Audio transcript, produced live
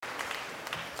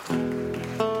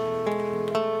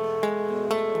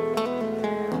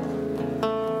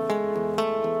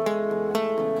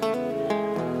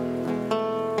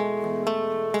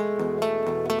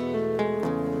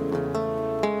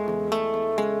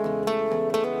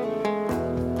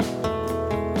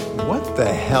What the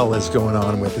hell is going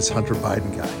on with this Hunter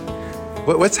Biden guy?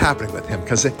 What's happening with him?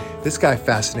 Because this guy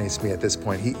fascinates me at this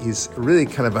point. He's really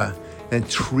kind of an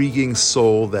intriguing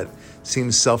soul that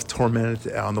seems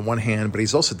self-tormented on the one hand, but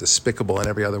he's also despicable in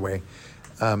every other way.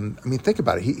 I mean, think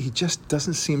about it. He just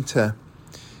doesn't seem to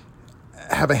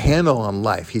have a handle on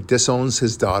life. He disowns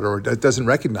his daughter, or doesn't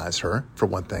recognize her, for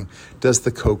one thing, does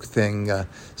the coke thing,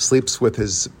 sleeps with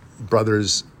his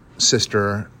brother's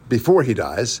sister before he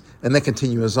dies, and then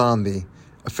continues on the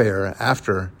affair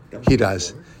after he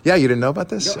dies. Yeah, you didn't know about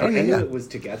this? No, I knew it was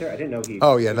together. I didn't know he...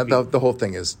 Oh, yeah, the whole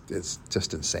thing is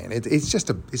just insane.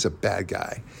 He's a bad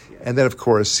guy. Yeah. And then, of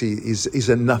course, he's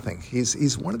a nothing.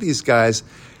 He's one of these guys,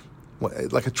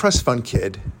 like a trust fund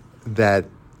kid, that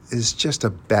is just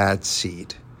a bad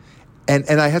seed.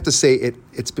 And I have to say,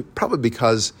 it's probably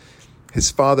because his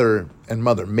father and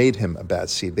mother made him a bad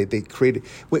seed. They created...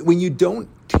 When you don't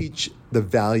teach the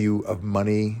value of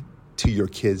money to your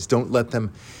kids, don't let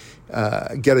them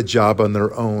get a job on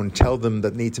their own, tell them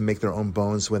that need to make their own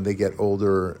bones when they get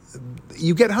older,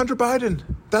 you get Hunter Biden.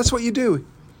 That's what you do.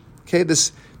 Okay,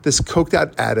 this coked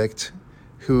out addict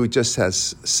who just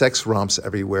has sex romps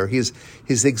everywhere. He's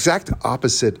the exact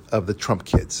opposite of the Trump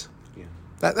kids. Yeah.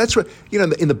 That's right.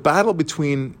 In the battle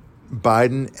between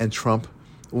Biden and Trump,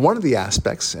 one of the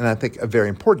aspects, and I think a very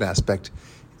important aspect,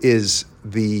 is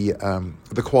the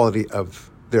quality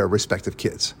of their respective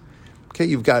kids. Okay,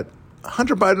 you've got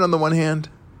Hunter Biden on the one hand,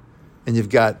 and you've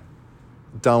got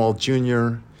Donald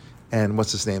Jr. and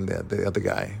what's his name, the other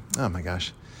guy? Oh my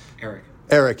gosh,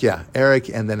 Eric, yeah, Eric,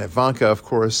 and then Ivanka, of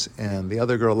course, and the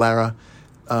other girl, Lara.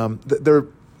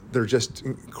 They're just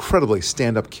incredibly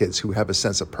stand-up kids who have a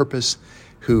sense of purpose,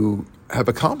 who have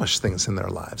accomplished things in their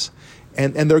lives,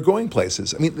 and they're going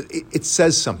places. I mean, it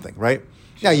says something, right?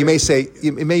 Now you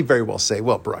may very well say,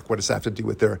 well, Barak, what does that have to do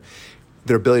with their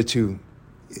ability to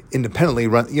independently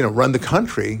run the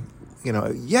country?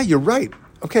 Yeah, you're right.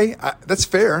 Okay, that's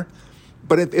fair.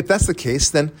 But if that's the case,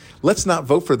 then let's not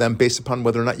vote for them based upon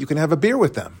whether or not you can have a beer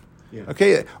with them. Yeah.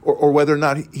 Okay, or whether or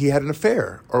not he had an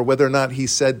affair, or whether or not he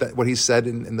said what he said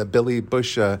in the Billy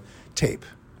Bush tape.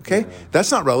 Okay, yeah. That's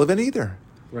not relevant either.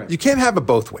 Right. You can't have it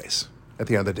both ways at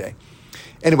the end of the day.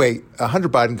 Anyway, Hunter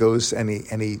Biden goes and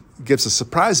he gives a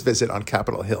surprise visit on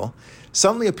Capitol Hill,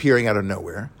 suddenly appearing out of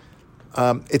nowhere.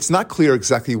 It's not clear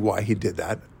exactly why he did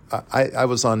that. I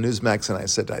was on Newsmax and I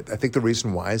said, I think the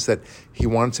reason why is that he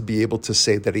wanted to be able to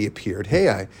say that he appeared.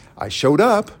 Hey, I showed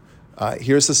up.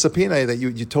 Here's the subpoena that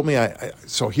you told me.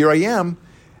 So here I am.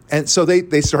 And so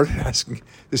they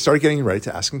started getting ready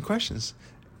to ask him questions.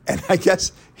 And I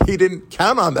guess he didn't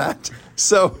count on that.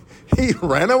 So he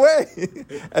ran away.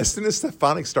 As soon as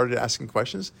Stefanik started asking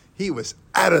questions, he was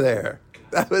out of there.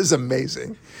 That was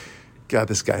amazing. God,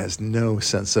 this guy has no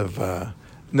sense of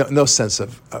no sense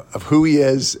of who he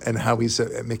is and how he's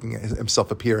making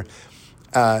himself appear.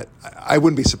 I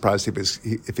wouldn't be surprised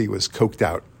if he was coked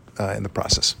out in the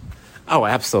process. Oh,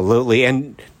 absolutely.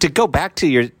 And to go back to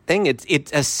your thing,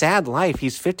 it's a sad life.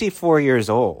 He's 54 years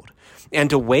old. And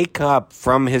to wake up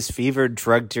from his fevered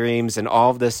drug dreams and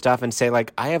all of this stuff and say,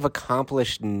 like, I have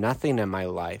accomplished nothing in my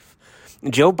life.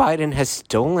 Joe Biden has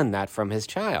stolen that from his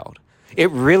child. It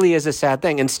really is a sad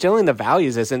thing. Instilling the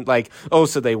values isn't like, oh,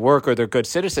 so they work or they're good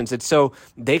citizens. It's so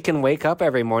they can wake up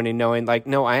every morning knowing, like,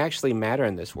 no, I actually matter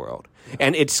in this world.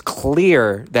 And it's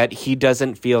clear that he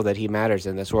doesn't feel that he matters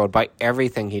in this world by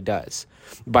everything he does,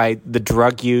 by the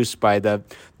drug use, by the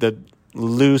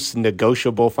loose,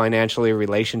 negotiable financially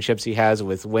relationships he has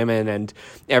with women and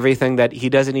everything, that he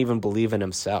doesn't even believe in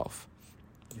himself.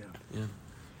 Yeah.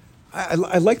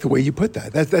 I like the way you put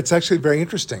that. That's actually very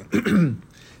interesting.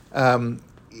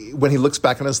 When he looks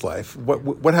back on his life,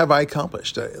 what have I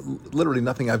accomplished? Literally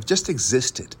nothing. I've just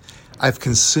existed. I've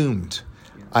consumed.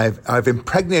 I've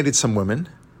impregnated some women,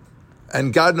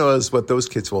 and God knows what those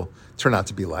kids will turn out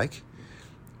to be like.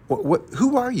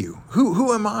 Who are you?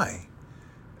 Who am I?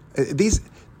 This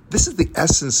is the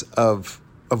essence of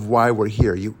why we're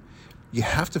here. You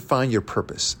have to find your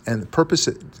purpose, and the purpose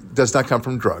does not come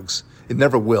from drugs. It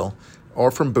never will,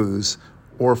 or from booze,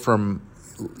 or from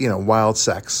wild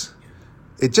sex.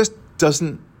 It just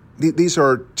doesn't. These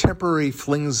are temporary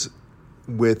flings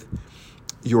with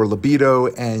your libido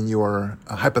and your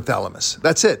hypothalamus.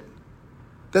 That's it.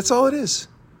 That's all it is.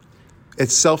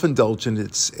 It's self-indulgent.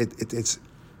 It's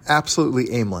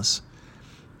absolutely aimless.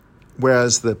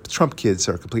 Whereas the Trump kids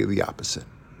are completely opposite.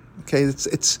 Okay,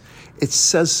 it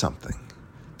says something.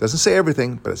 Doesn't say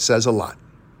everything, but it says a lot.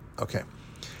 Okay.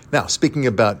 Now, speaking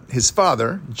about his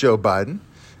father, Joe Biden,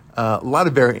 a lot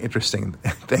of very interesting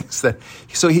things.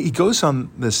 So he goes on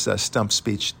this stump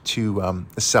speech to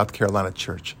the South Carolina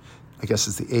church. I guess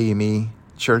it's the AME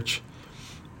church,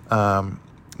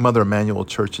 Mother Emanuel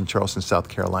Church in Charleston, South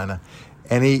Carolina.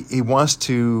 And he wants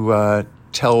to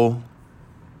tell,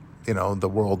 the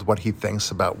world what he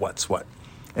thinks about what's what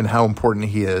and how important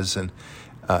he is and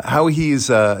how he's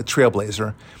a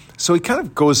trailblazer. So he kind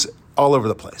of goes all over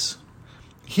the place.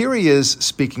 Here he is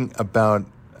speaking about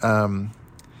how,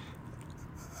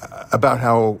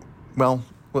 well,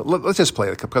 let's just play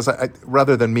it, because I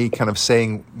rather than me kind of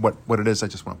saying what it is, I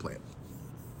just want to play it.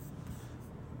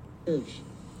 Church,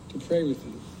 to pray with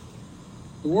you.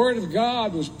 The word of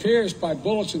God was pierced by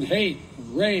bullets and hate,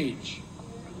 and rage,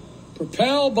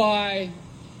 propelled by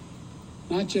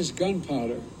not just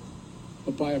gunpowder,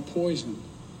 but by a poison.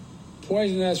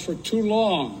 Poison that has for too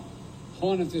long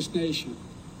haunted this nation.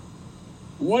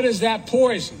 What is that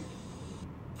poison?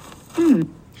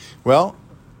 Well,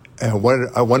 I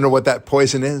wonder what that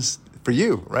poison is for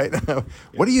you, right?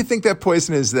 What do you think that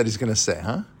poison is that he's going to say,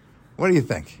 huh? What do you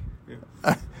think?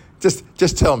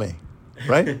 Just tell me,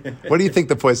 right? What do you think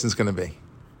the poison is going to be?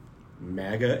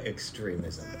 MAGA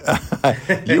extremism.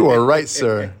 You are right,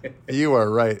 sir. You are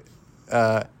right.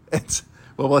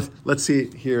 Let's see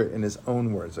it here in his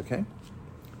own words, okay?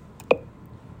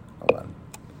 Hold on.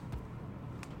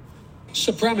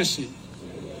 Supremacy.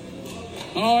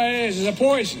 Oh, it is. It's a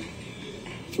poison.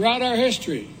 Throughout our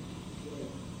history,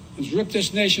 it's ripped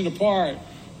this nation apart.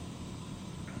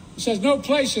 This has no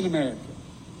place in America.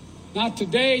 Not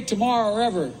today, tomorrow, or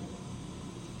ever.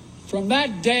 From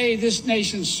that day, this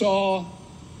nation saw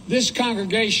this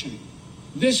congregation,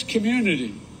 this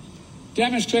community,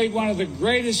 demonstrate one of the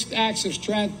greatest acts of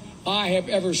strength I have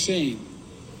ever seen.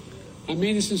 I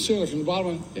mean it sincerely from the bottom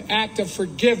of the act of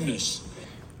forgiveness.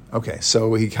 Okay,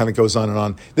 so he kind of goes on and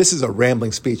on. This is a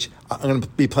rambling speech. I'm going to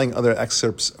be playing other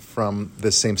excerpts from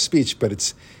the same speech, but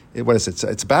it's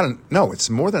it's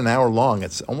more than an hour long.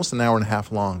 It's almost an hour and a half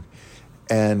long.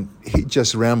 And he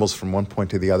just rambles from one point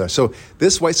to the other. So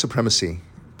this white supremacy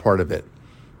part of it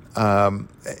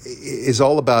is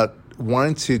all about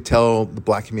wanting to tell the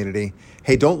black community,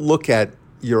 hey, don't look at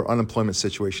your unemployment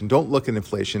situation. Don't look at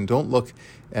inflation. Don't look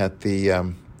at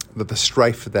the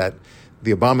strife that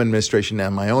the Obama administration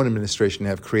and my own administration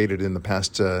have created in the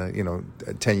past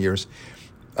 10 years.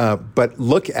 But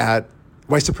look at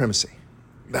white supremacy.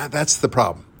 That's the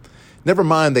problem. Never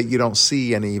mind that you don't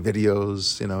see any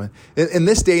videos, In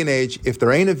this day and age, if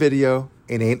there ain't a video,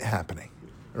 it ain't happening,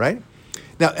 right?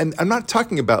 Now, and I'm not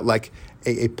talking about like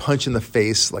a punch in the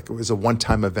face, like it was a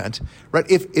one-time event, right?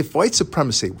 If white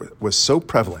supremacy was so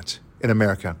prevalent in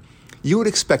America, you would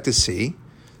expect to see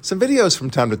some videos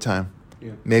from time to time.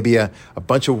 Yeah. Maybe a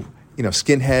bunch of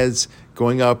skinheads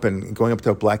going up to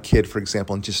a black kid, for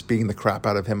example, and just beating the crap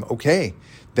out of him. Okay,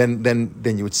 then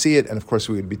you would see it, and of course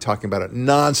we would be talking about it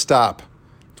nonstop,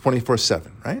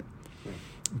 24/7, right? Yeah.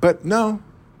 But no,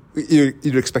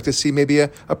 you'd expect to see maybe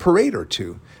a parade or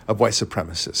two of white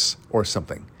supremacists or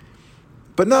something.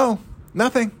 But no,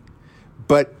 nothing.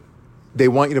 But they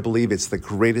want you to believe it's the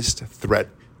greatest threat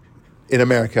in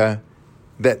America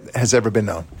that has ever been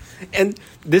known. And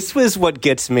this was what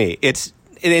gets me.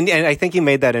 And I think you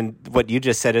made that in what you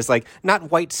just said is like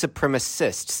not white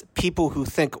supremacists, people who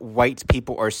think white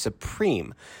people are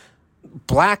supreme.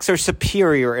 Blacks are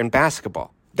superior in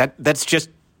basketball. That's just,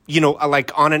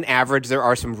 like on an average, there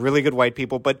are some really good white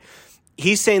people, but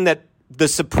he's saying that the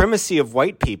supremacy of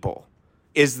white people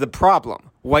is the problem.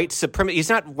 He's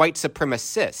not white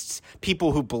supremacists,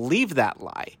 people who believe that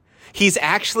lie. He's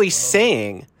actually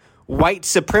saying white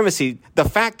supremacy, the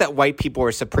fact that white people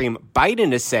are supreme,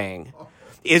 Biden is saying,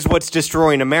 is what's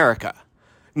destroying America.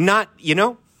 Not,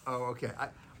 Oh, okay.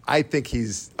 I think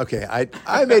he's okay.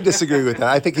 I may disagree with that.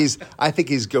 I think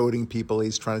he's goading people.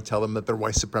 He's trying to tell them that they're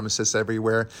white supremacists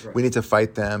everywhere. Right. We need to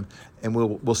fight them, and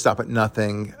we'll stop at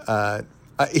nothing.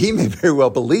 He may very well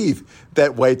believe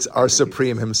that whites are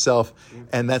supreme himself,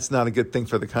 and that's not a good thing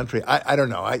for the country. I don't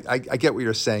know. I get what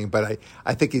you're saying, but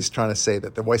I think he's trying to say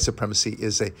that the white supremacy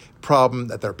is a problem,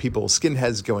 that there are people,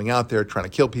 skinheads, going out there trying to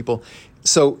kill people.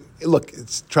 So, look,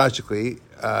 it's tragically,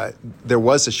 there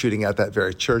was a shooting at that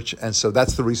very church, and so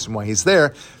that's the reason why he's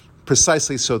there,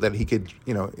 precisely so that he could,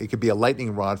 it could be a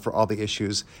lightning rod for all the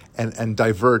issues and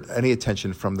divert any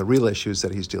attention from the real issues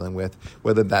that he's dealing with,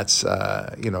 whether that's,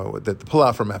 the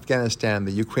pullout from Afghanistan,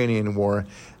 the Ukrainian war,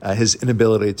 his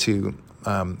inability to,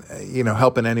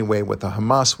 help in any way with the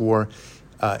Hamas war,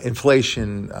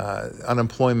 inflation,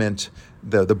 unemployment,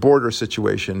 the border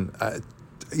situation.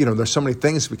 There's so many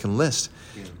things we can list,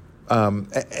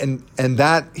 and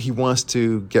that he wants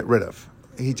to get rid of.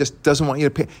 He just doesn't want you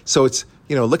to pay. So it's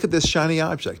look at this shiny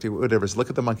object, whatever. Look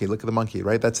at the monkey,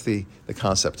 right? That's the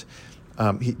concept.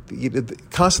 He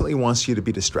constantly wants you to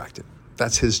be distracted.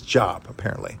 That's his job,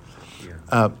 apparently.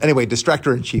 Yeah. Anyway,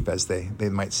 distractor in chief, as they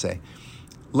might say.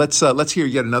 Let's hear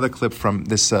yet another clip from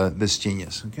this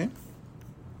genius. Okay.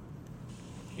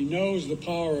 He knows the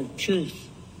power of truth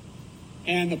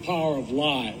and the power of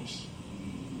lies.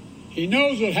 He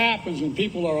knows what happens when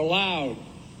people are allowed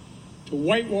to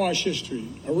whitewash history,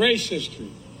 erase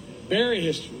history, bury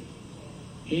history.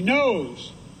 He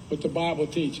knows what the Bible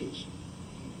teaches.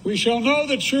 We shall know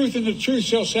the truth, and the truth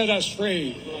shall set us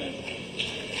free.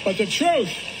 But the truth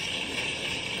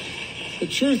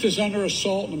is under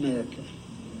assault in America.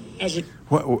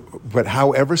 But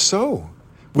however so?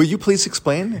 Will you please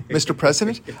explain, Mr.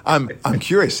 President? I'm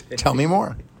curious. Tell me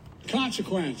more.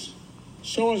 Consequence.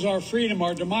 So is our freedom,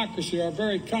 our democracy, our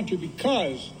very country,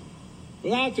 because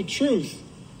without the truth,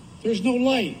 there's no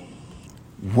light.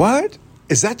 What?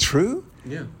 Is that true?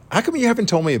 Yeah. How come you haven't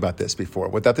told me about this before?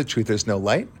 Without the truth, there's no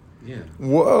light? Yeah.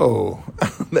 Whoa.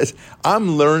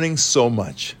 I'm learning so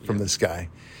much from this guy.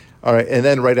 All right. And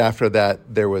then right after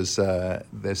that, there was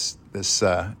this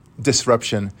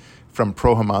disruption from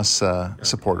pro-Hamas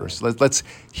supporters. Let's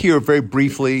hear very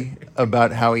briefly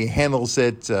about how he handles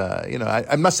it.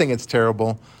 I'm not saying it's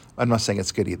terrible. I'm not saying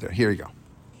it's good either. Here you go.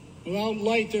 Without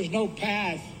light, there's no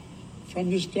path from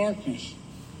this darkness.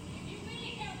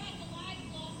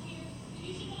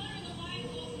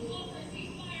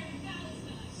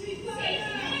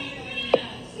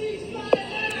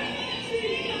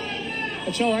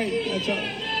 That's all right.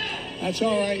 That's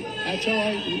all right.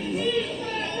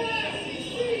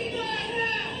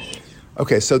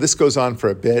 Okay, so this goes on for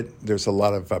a bit. There's a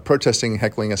lot of protesting,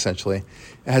 heckling, essentially.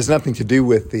 It has nothing to do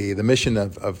with the mission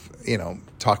of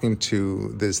talking to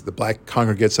the black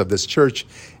congregates of this church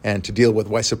and to deal with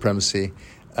white supremacy.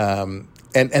 And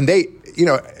they,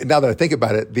 now that I think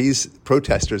about it, these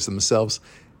protesters themselves,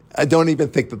 I don't even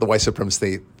think that the white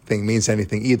supremacy thing means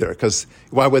anything either, because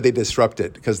why would they disrupt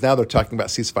it? Because now they're talking about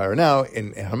ceasefire now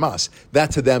in Hamas.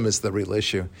 That to them is the real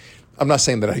issue. I'm not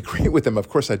saying that I agree with them. Of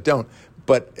course I don't.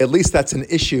 But at least that's an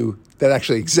issue that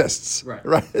actually exists,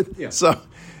 right? Yeah. So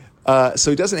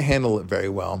he doesn't handle it very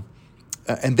well.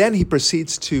 And then he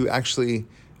proceeds to actually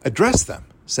address them,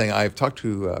 saying, I've talked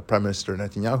to Prime Minister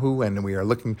Netanyahu, and we are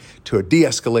looking to a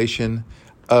de-escalation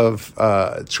of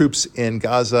troops in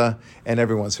Gaza, and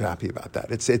everyone's happy about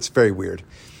that. It's very weird.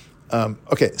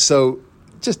 Okay, so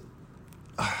just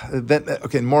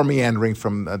more meandering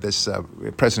from this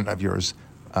president of yours,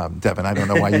 Devin. I don't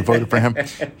know why you voted for him.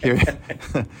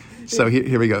 So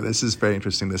here we go. This is very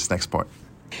interesting, this next part.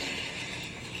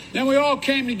 Then we all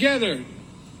came together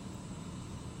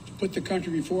to put the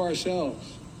country before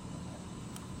ourselves.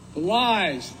 The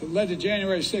lies that led to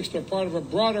January 6th are part of a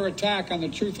broader attack on the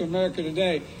truth of America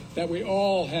today that we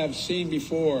all have seen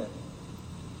before.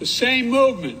 The same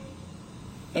movement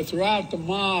that throughout the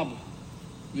mob of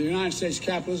the United States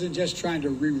Capitol isn't just trying to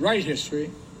rewrite history,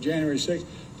 January 6th,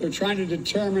 they're trying to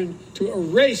determine to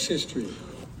erase history.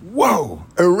 Whoa,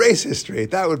 erase history.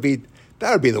 That would be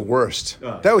the worst.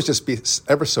 That would just be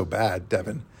ever so bad,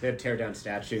 Devin. They'd tear down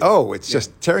statues. Oh, it's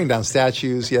just tearing down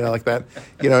statues, like that.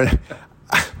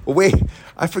 Wait,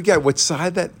 I forget which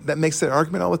side that makes that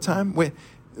argument all the time. Wait,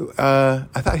 I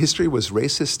thought history was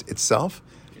racist itself.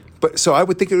 But so I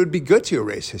would think it would be good to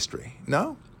erase history.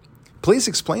 No? Please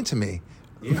explain to me,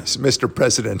 Mr.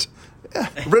 President.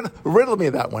 Riddle me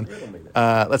that one.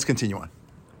 Let's continue on.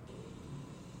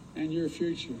 And your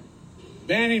future.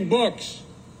 Banning books,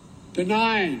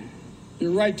 denying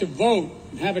your right to vote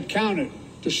and have it counted,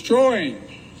 destroying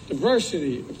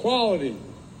diversity, equality,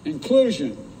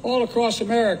 inclusion all across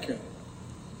America,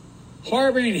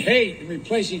 harboring hate and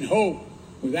replacing hope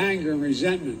with anger and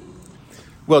resentment.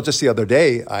 Well, just the other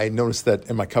day, I noticed that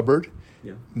in my cupboard,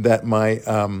 that my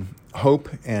hope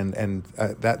and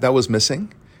that was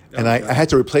missing. And I had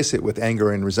to replace it with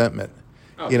anger and resentment.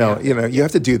 You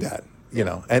have to do that.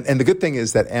 And the good thing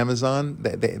is that Amazon,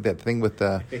 that thing with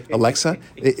Alexa,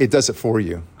 it does it for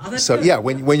you. So good. Yeah,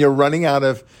 when you're running out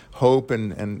of hope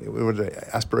and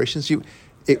aspirations,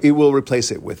 it will replace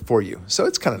it for you. So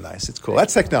it's kind of nice. It's cool.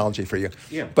 That's technology for you.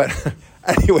 Yeah. But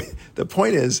anyway, the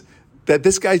point is that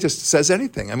this guy just says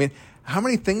anything. I mean, how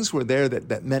many things were there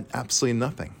that meant absolutely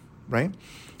nothing, right?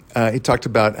 He talked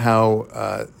about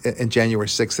how in January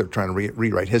 6th they're trying to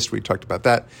rewrite history. He talked about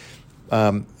that.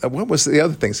 What was the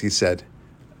other things he said?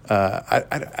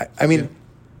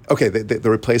 Okay,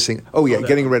 they're replacing. Oh yeah,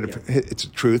 getting rid of it's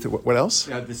truth. What else?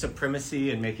 The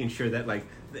supremacy and making sure that like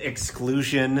the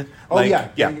exclusion. Oh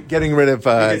getting rid of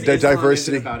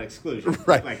diversity. Isn't about exclusion,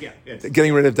 right? Like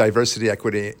getting rid of diversity,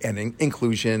 equity, and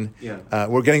inclusion. Yeah,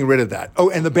 we're getting rid of that. Oh,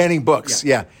 and the banning books.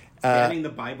 Yeah, banning the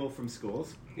Bible from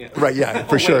schools. Yeah. Right. Yeah,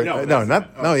 for sure. Wait,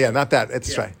 not that.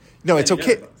 It's right. No, it's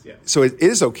okay. So it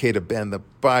is okay to ban the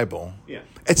Bible. Yeah,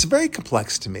 it's very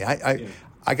complex to me.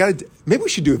 I got to. Maybe we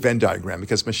should do a Venn diagram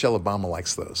because Michelle Obama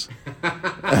likes those.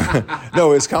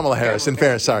 No, it's Kamala Harris. In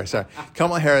fairness, sorry.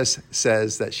 Kamala Harris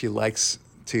says that she likes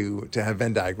to have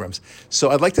Venn diagrams. So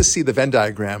I'd like to see the Venn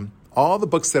diagram, all the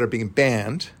books that are being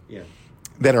banned,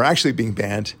 that are actually being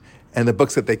banned, and the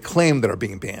books that they claim that are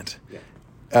being banned. Yeah.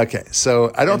 Okay,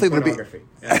 so I don't think there'd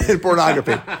be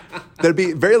pornography. There'd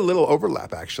be very little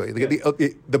overlap, actually.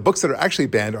 The books that are actually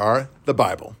banned are the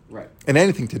Bible, right, and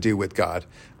anything to do with God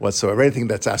whatsoever, anything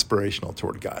that's aspirational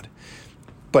toward God.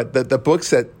 But the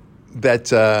books that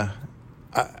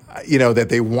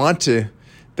they want to,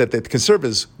 that the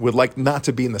conservatives would like not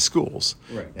to be in the schools,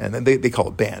 right, and then they call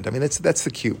it banned. I mean, that's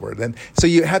the cute word. And so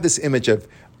you have this image of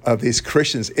these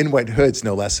Christians in white hoods,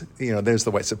 no less. There's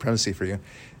the white supremacy for you.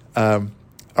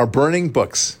 Are burning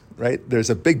books, right? There's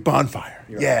a big bonfire.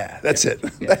 Right. Yeah, that's it.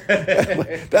 Yeah.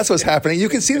 That's what's happening. You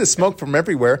can see the smoke from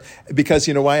everywhere because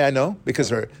you know why I know? Because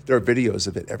there are videos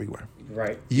of it everywhere.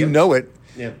 Right. You know it.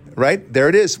 Yeah. Right? There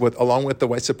it is, along with the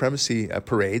white supremacy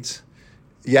parades.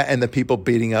 Yeah, and the people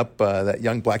beating up that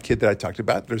young black kid that I talked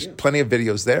about. There's plenty of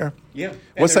videos there. Yeah. And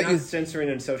what's they're that? Not censoring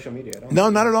in social media at all. No,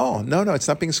 not at all. No, it's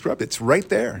not being scrubbed. It's right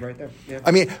there. Right there. Yeah.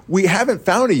 I mean, we haven't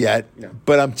found it yet,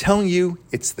 but I'm telling you,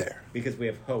 it's there. Because we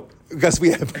have hope. Because we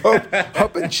have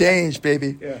hope and change,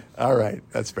 baby. Yeah. All right,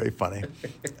 that's very funny.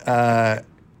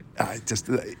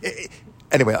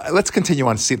 Anyway, let's continue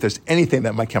on to see if there's anything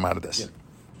that might come out of this. Yeah.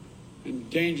 And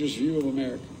dangerous view of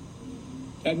America.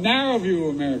 That narrow view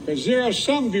of America,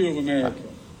 zero-sum view of America,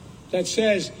 that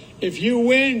says, if you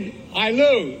win, I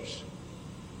lose.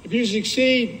 If you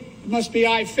succeed, it must be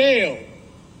I fail.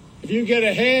 If you get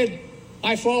ahead,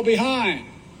 I fall behind.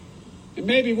 And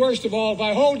maybe worst of all, if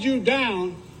I hold you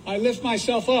down, I lift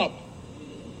myself up.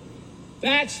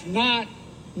 That's not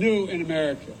new in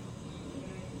America.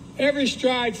 Every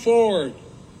stride forward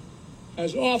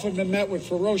has often been met with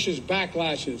ferocious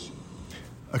backlashes.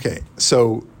 Okay,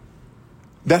 so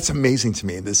that's amazing to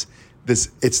me. This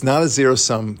it's not a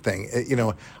zero-sum thing.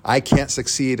 I can't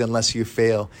succeed unless you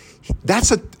fail.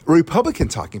 That's a Republican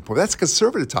talking point. That's a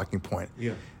conservative talking point.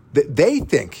 Yeah. They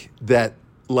think that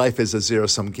life is a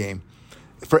zero-sum game.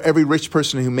 For every rich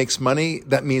person who makes money,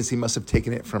 that means he must have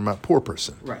taken it from a poor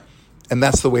person. Right. And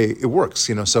that's the way it works,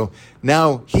 So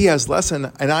now he has less and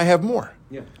I have more.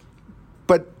 Yeah.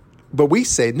 But we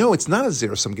say, no, it's not a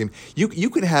zero-sum game. You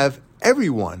can have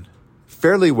everyone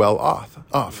fairly well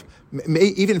off,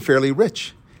 even fairly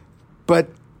rich, but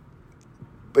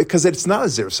because it's not a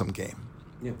zero-sum game.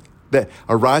 Yeah. That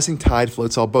a rising tide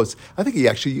floats all boats. I think he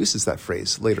actually uses that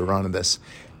phrase later on in this.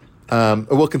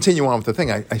 We'll continue on with the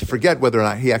thing. I forget whether or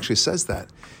not he actually says that.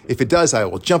 If it does, I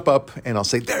will jump up and I'll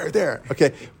say, there.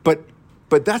 Okay,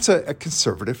 but that's a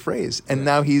conservative phrase, and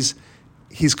now he's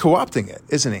co-opting it,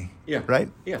 isn't he? Yeah. Right?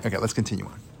 Yeah. Okay, let's continue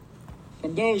on.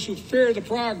 From those who fear the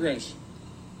progress,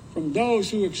 from those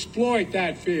who exploit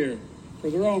that fear for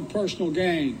their own personal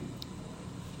gain,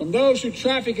 from those who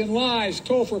traffic in lies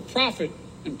told for profit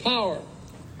and power.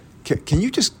 Can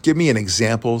you just give me an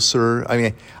example, sir? I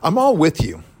mean, I'm all with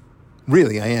you.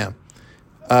 Really, I am.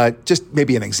 Just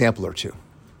maybe an example or two.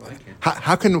 Okay.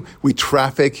 How can we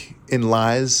traffic in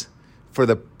lies for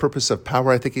the purpose of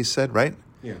power? I think he said, right?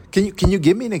 Yeah. Can you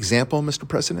give me an example, Mr.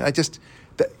 President? Just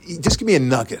give me a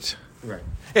nugget. Right.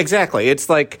 Exactly. It's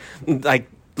like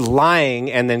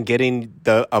lying and then getting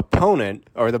the opponent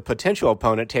or the potential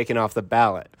opponent taken off the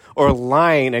ballot, or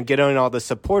lying and getting all the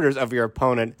supporters of your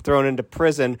opponent thrown into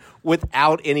prison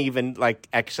without even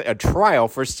actually a trial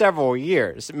for several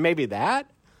years. Maybe that.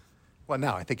 Well,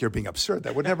 now I think you're being absurd.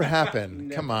 That would never happen.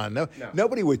 Come on. No.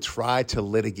 Nobody would try to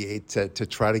litigate to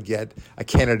try to get a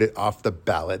candidate off the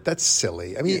ballot. That's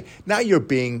silly. I mean, now you're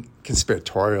being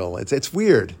conspiratorial. It's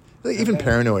weird. Even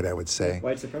paranoid, I would say.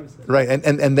 White supremacy. Right,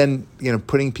 and then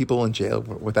putting people in jail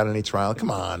without any trial.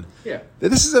 Come on. Yeah.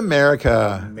 This is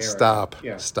America. Stop.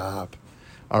 Yeah. Stop.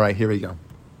 All right, here we go.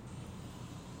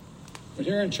 But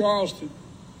here in Charleston,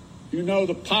 you know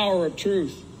the power of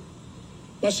truth.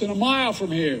 Less than a mile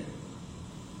from here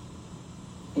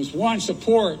was once a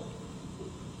port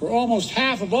where almost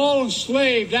half of all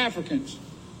enslaved Africans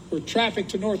were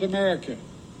trafficked to North America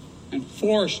and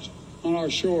forced on our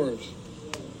shores.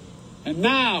 And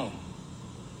now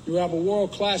you have a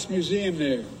world-class museum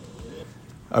there.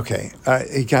 Okay,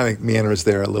 he kind of meanders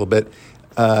there a little bit.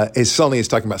 Suddenly he's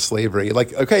talking about slavery.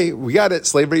 Like, okay, we got it.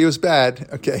 Slavery was bad.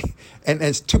 Okay, and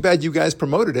it's too bad you guys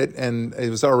promoted it, and it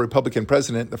was our Republican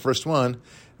president, the first one,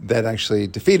 that actually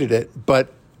defeated it.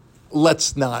 But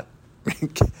let's not.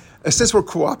 Since we're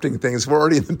co-opting things, we're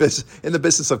already in the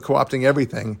business of co-opting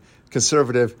everything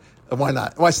conservative. Why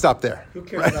not? Why stop there? Who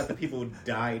cares about the people who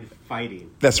died fighting?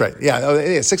 That's right.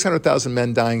 Yeah, 600,000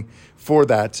 men dying for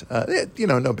that.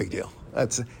 No big deal.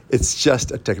 It's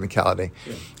just a technicality.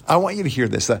 Yeah. I want you to hear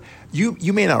this.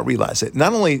 You may not realize it.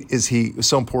 Not only is he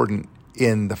so important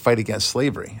in the fight against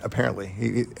slavery, apparently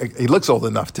he looks old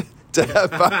enough to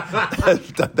have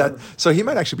done that. So he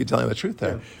might actually be telling the truth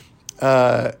there.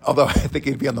 Yeah. Although I think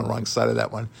he'd be on the wrong side of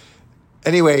that one.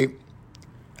 Anyway,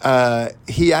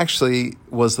 he actually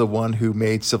was the one who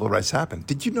made civil rights happen.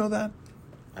 Did you know that?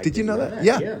 Did you know that?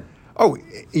 Yeah. Oh,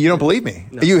 you don't believe me?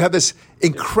 No. You have this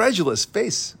incredulous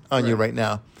face on you right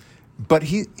now. But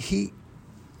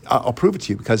I'll prove it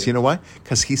to you because you know why?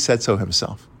 Because he said so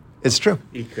himself. It's true.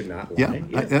 He could not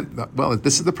lie. Well,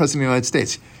 this is the President of the United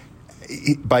States.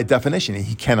 By definition,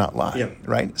 he cannot lie,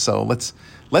 right? So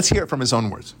let's hear it from his own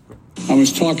words. I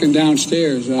was talking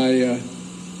downstairs.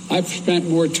 I've spent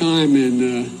more time in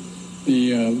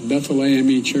the Bethel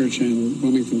AME Church in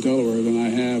Wilmington, Delaware than I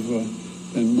have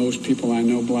than most people I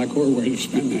know, black or white, have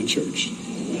spent in that church.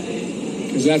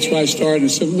 Because that's where I started.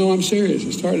 No, I'm serious. I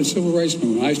started a civil rights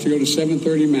movement. I used to go to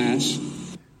 7:30 Mass.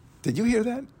 Did you hear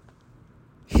that?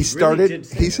 He started.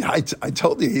 Really I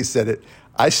told you he said it.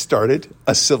 I started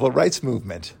a civil rights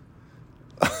movement.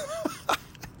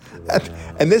 Wow.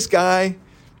 And this guy,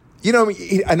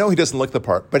 I know he doesn't look the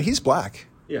part, but he's black.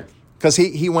 Yeah. Because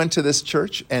he went to this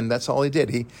church, and that's all he did.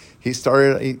 He just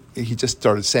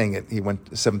started saying it. He went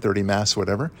to 7:30 Mass,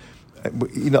 whatever.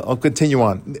 I'll continue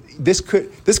on. This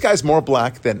guy's more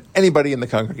black than anybody in the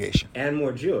congregation. And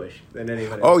more Jewish than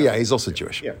anybody else. Oh, yeah, he's also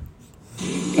Jewish. Yeah.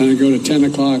 And I go to 10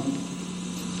 o'clock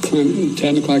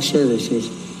service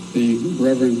with the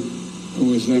Reverend who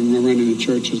was then running the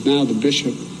church, is now the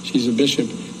bishop. She's a bishop,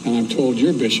 and I'm told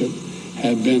your bishop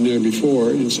had been there before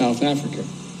in South Africa.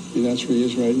 That's where he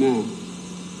is right now.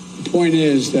 The point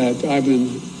is that I've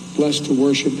been blessed to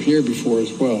worship here before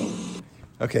as well.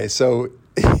 Okay, so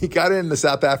he got in the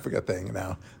South Africa thing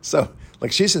now. So,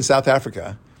 she's in South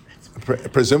Africa.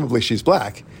 Presumably she's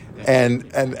black. And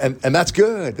that's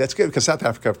good. That's good because South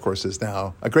Africa, of course, is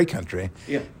now a great country.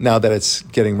 Yeah. Now that it's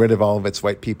getting rid of all of its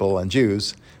white people and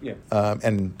Jews. Yeah.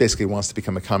 And basically wants to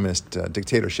become a communist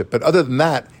dictatorship. But other than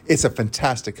that, it's a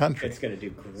fantastic country. It's going to do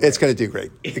great. It's going to do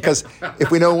great. Because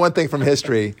if we know one thing from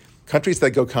history, countries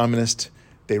that go communist,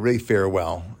 they really fare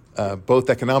well, both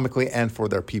economically and for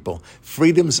their people.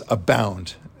 Freedoms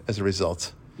abound as a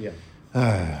result. Yeah.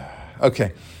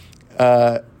 Okay.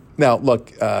 Now,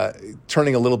 look,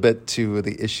 turning a little bit to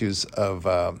the issues of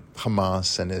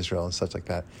Hamas and Israel and such like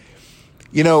that.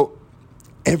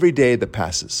 Every day that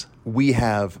passes, we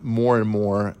have more and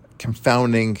more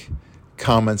confounding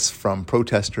comments from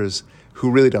protesters who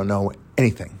really don't know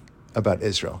anything about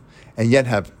Israel and yet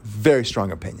have very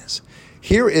strong opinions.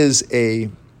 Here is a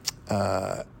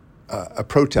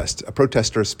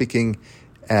protester speaking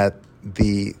at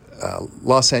the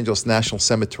Los Angeles National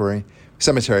Cemetery,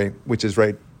 which is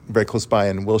very close by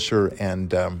in Wilshire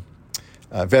and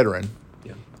Veteran.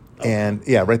 Yeah. Oh. And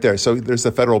right there. So there's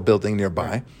a federal building nearby.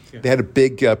 Right. Yeah. They had a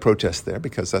big protest there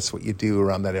because that's what you do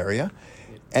around that area.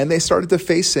 Yeah. And they started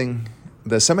defacing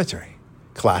the cemetery.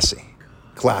 Classy.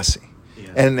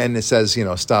 Yeah. And it says,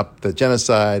 stop the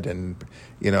genocide and,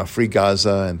 free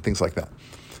Gaza and things like that.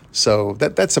 So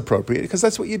that's appropriate because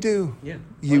that's what you do. Yeah.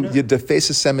 You deface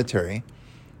a cemetery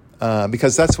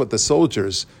because that's what the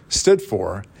soldiers stood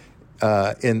for.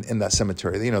 In that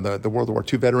cemetery, the World War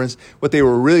II veterans, what they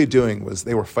were really doing was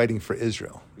they were fighting for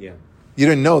Israel. Yeah, you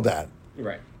didn't know that.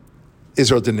 Right.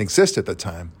 Israel didn't exist at the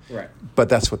time. Right. But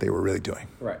that's what they were really doing.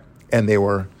 Right. And they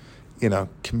were,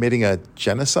 committing a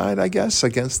genocide, I guess,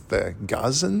 against the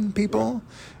Gazan people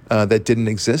that didn't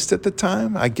exist at the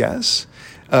time, I guess.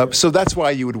 So that's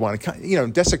why you would want to,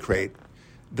 desecrate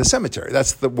the cemetery.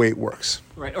 That's the way it works.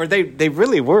 Right. Or they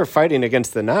really were fighting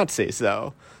against the Nazis,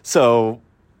 though. So.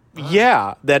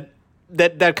 Yeah,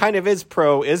 that kind of is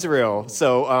pro-Israel.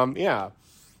 So, yeah.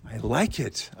 I like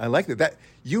it. That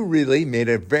you really made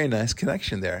a very nice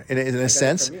connection there. In a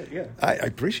sense, yeah. I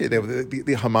appreciate that.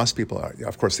 The Hamas people are,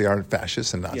 of course, they are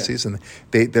fascists and Nazis, and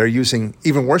they're using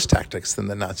even worse tactics than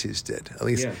the Nazis did. At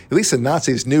least the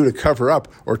Nazis knew to cover up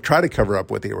or try to cover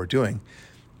up what they were doing.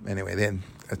 Anyway, then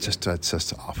it's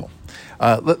just awful.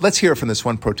 Let's hear from this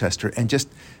one protester and just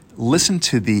listen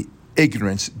to the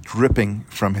ignorance dripping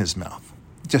from his mouth.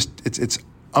 Just it's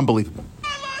unbelievable.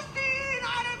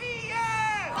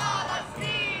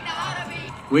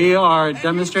 We are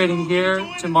demonstrating here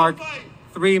to mark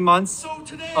 3 months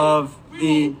of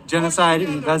the genocide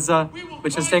in Gaza,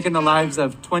 which has taken the lives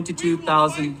of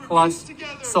 22,000 plus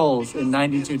souls in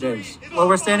 92 days. What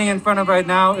we're standing in front of right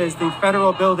now is the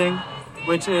federal building,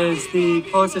 which is the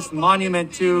closest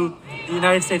monument to the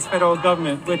United States federal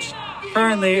government, which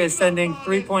currently is sending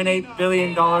 $3.8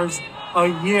 billion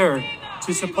a year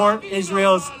to support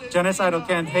Israel's genocidal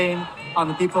campaign on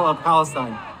the people of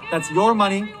Palestine. That's your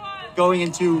money going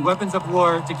into weapons of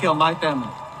war to kill my family.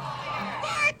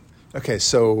 Okay,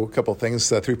 so a couple of things.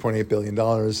 $3.8 billion.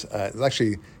 It's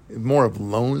actually more of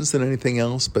loans than anything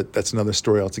else, but that's another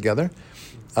story altogether.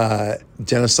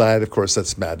 Genocide, of course,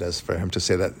 that's madness for him to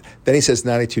say that. Then he says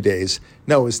 92 days.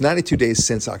 No, it was 92 days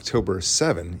since October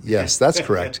 7. Yes, that's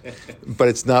correct. But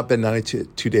it's not been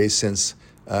 92 days since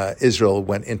Israel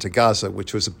went into Gaza,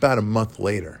 which was about a month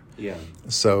later. Yeah.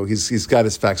 So he's got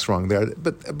his facts wrong there.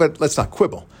 But let's not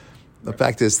quibble. The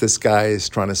fact is, this guy is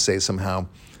trying to say somehow,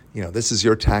 this is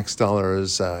your tax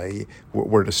dollars.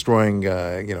 We're destroying,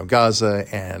 Gaza,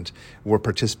 and we're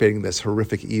participating in this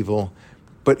horrific evil.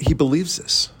 But he believes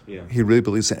this. Yeah. He really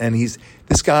believes it. And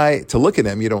this guy, to look at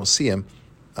him, you don't see him.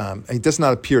 He does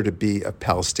not appear to be a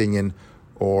Palestinian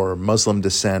or Muslim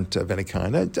descent of any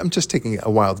kind. I'm just taking a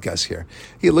wild guess here.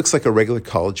 He looks like a regular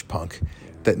college punk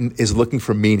that is looking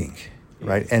for meaning.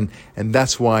 Right, and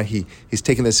that's why he's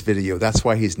taking this video. That's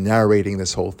why he's narrating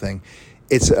this whole thing.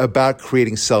 It's about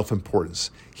creating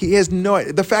self-importance. He has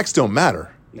the facts don't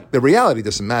matter. No. The reality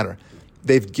doesn't matter.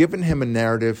 They've given him a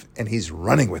narrative, and he's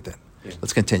running with it. Yeah.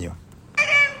 Let's continue.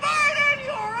 Biden,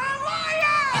 you're a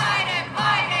liar!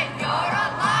 Biden, you're a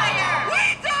liar! We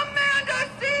demand a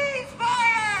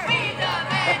ceasefire! We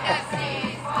demand a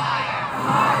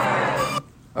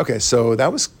ceasefire! Okay, so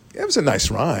that was a nice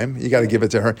rhyme. You got to give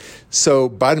it to her. So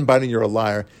Biden, you're a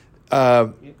liar.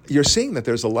 You're seeing that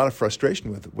there's a lot of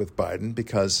frustration with Biden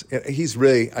because he's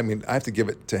really, I have to give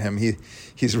it to him.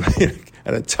 He's really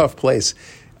at a tough place.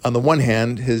 On the one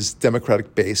hand, his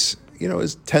Democratic base,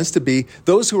 tends to be,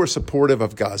 those who are supportive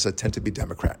of Gaza tend to be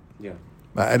Democrat. Yeah.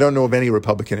 I don't know of any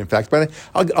Republican, in fact, but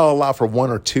I'll allow for one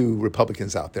or two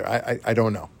Republicans out there. I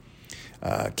don't know.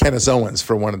 Kenneth Owens,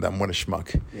 for one of them, what a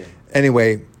schmuck. Yeah.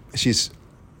 Anyway, she's...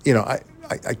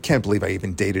 I can't believe I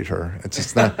even dated her. It's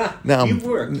just not now. You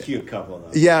were a cute couple,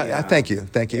 though. Yeah. Thank you.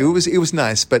 Yeah. It was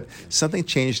nice, but something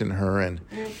changed in her, and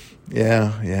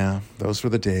those were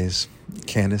the days,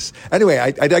 Candace. Anyway,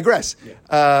 I digress.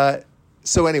 Yeah.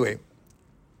 So anyway,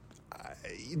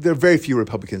 there are very few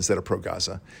Republicans that are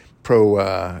pro-Gaza,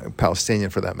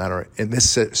 pro-Palestinian for that matter, in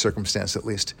this circumstance at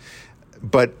least.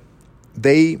 But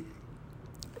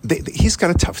he's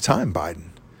got a tough time, Biden,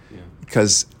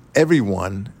 because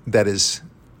everyone that is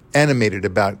animated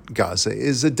about Gaza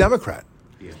is a Democrat,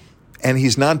 and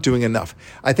he's not doing enough.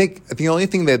 I think the only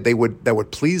thing that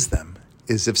would please them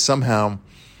is if somehow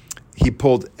he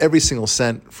pulled every single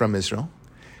cent from Israel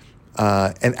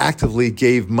and actively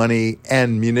gave money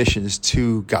and munitions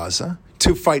to Gaza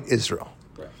to fight Israel.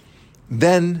 Right.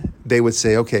 Then they would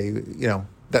say, okay,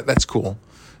 that's cool.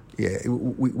 Yeah,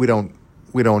 we don't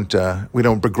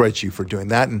begrudge you for doing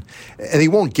that, and he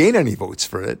won't gain any votes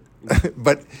for it,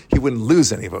 but he wouldn't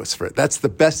lose any votes for it. That's the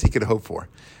best he could hope for.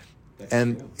 That's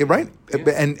true. Right?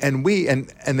 Yeah.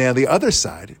 And now the other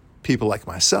side, people like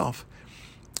myself,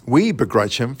 we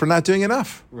begrudge him for not doing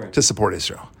enough to support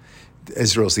Israel.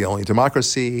 Israel's the only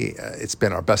democracy. It's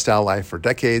been our best ally for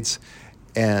decades,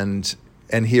 and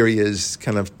here he is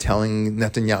kind of telling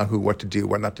Netanyahu what to do,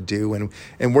 what not to do.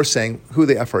 And we're saying, who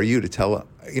the F are you to tell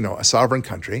a sovereign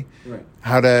country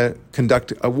how to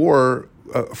conduct a war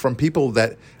from people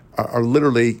that are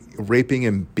literally raping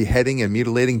and beheading and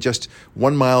mutilating just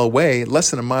 1 mile away, less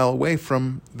than a mile away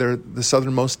from the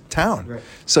southernmost town. Right.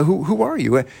 So who are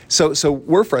you? So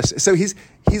we're frustrated. So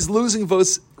he's losing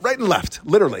votes right and left,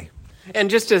 literally. And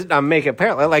just to make it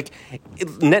parallel, like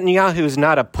Netanyahu is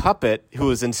not a puppet who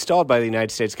was installed by the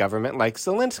United States government like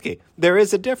Zelensky. There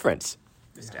is a difference.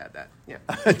 Just add that. Yeah.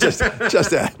 just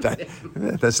add that.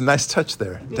 That's a nice touch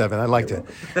there, Devin. I liked it.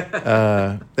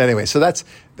 Anyway, so that's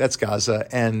Gaza,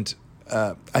 and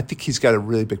I think he's got a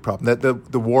really big problem.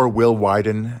 That the war will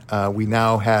widen. We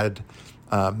now had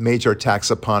major attacks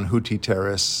upon Houthi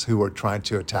terrorists who were trying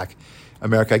to attack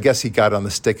America. I guess he got on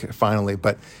the stick finally,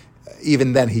 but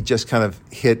even then, he just kind of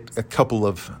hit a couple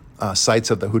of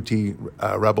sites of the Houthi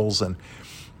rebels, and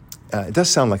it does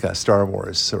sound like a Star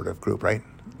Wars sort of group, right?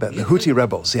 The Houthi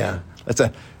rebels, yeah.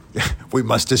 We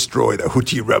must destroy the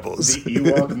Houthi rebels. The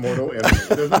Ewok mortal enemy.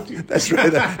 The Houthi. That's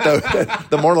right.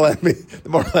 The mortal enemy. The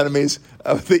mortal enemies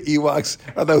of the Ewoks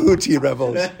are the Houthi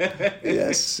rebels.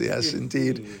 Yes,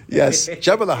 indeed. Yes,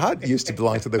 Jabba the Hutt used to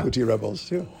belong to the Houthi rebels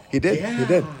too. He did. Yeah. He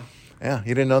did. Yeah,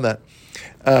 he didn't know that.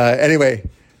 Anyway,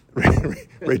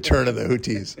 return of the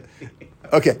Houthis.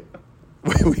 Okay,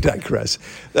 we digress.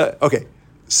 Okay,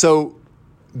 so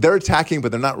they're attacking,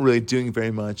 but they're not really doing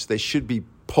very much. They should be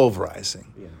pulverizing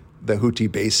the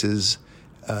Houthi bases,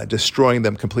 destroying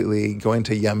them completely, going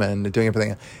to Yemen, doing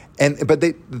everything. But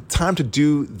the time to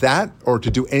do that or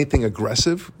to do anything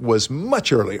aggressive was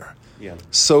much earlier,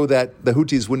 so that the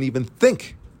Houthis wouldn't even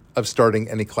think of starting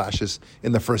any clashes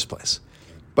in the first place.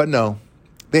 But no,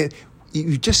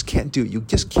 you just can't do it. You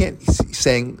just can't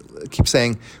keep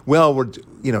saying, well,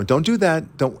 don't do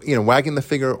that. Don't, wagging the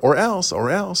finger or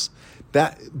else.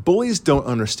 That bullies don't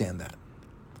understand that.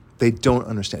 They don't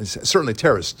understand. Certainly,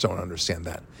 terrorists don't understand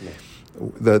that.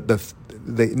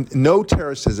 No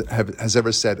terrorist has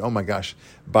ever said, "Oh my gosh,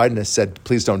 Biden has said,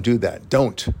 please don't do that.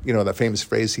 Don't." The famous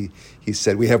phrase he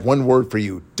said, "We have one word for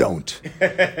you: don't."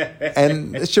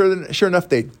 And sure enough,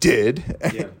 they did,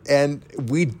 and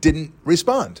we didn't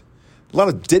respond. A lot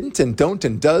of didn't and don't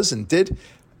and does and did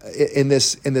in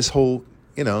this whole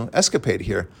escapade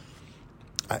here.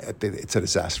 It's a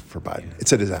disaster for Biden.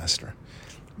 It's a disaster.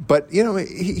 But,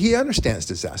 he understands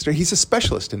disaster. He's a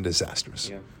specialist in disasters.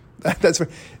 Yeah. That's right.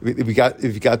 We got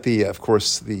the, of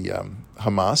course, the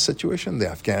Hamas situation, the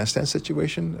Afghanistan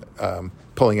situation,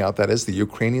 pulling out, that is, the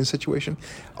Ukrainian situation.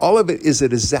 All of it is a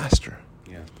disaster.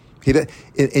 Yeah.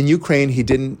 In Ukraine, he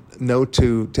didn't know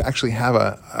to actually have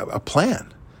a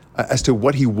plan as to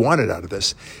what he wanted out of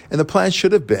this. And the plan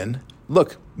should have been,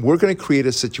 look, we're going to create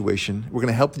a situation, we're going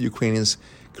to help the Ukrainians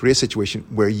create a situation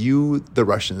where you, the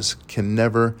Russians, can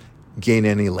never gain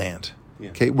any land. Yeah.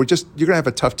 Okay, you're going to have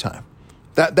a tough time.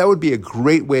 That would be a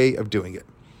great way of doing it.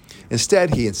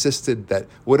 Instead, he insisted that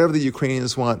whatever the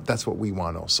Ukrainians want, that's what we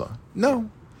want also. No.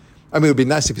 I mean, it would be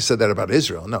nice if he said that about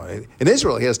Israel. No. In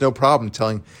Israel, he has no problem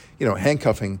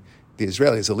handcuffing the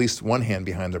Israelis, at least one hand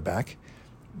behind their back.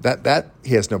 That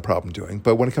he has no problem doing.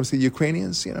 But when it comes to the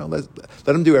Ukrainians, let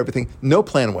them do everything. No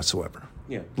plan whatsoever.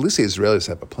 Yeah. At least the Israelis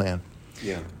have a plan.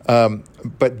 Yeah.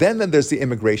 But then there's the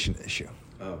immigration issue.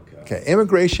 Oh, God. Okay,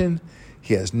 immigration,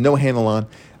 he has no handle on,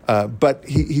 but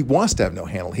he wants to have no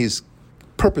handle. He's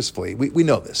purposefully, we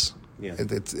know this. Yeah.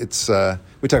 It's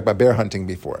we talked about bear hunting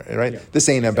before, right? Yeah. This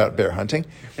ain't about bear hunting.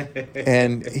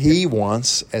 And he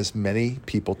wants as many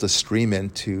people to stream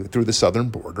through the southern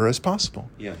border as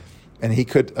possible. Yeah. And he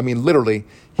could, literally,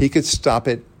 he could stop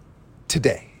it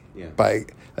today by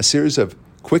a series of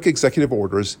quick executive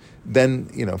orders, then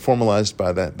formalized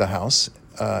by the House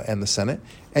and the Senate,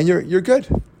 and you're good.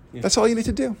 Yeah. That's all you need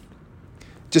to do.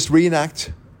 Just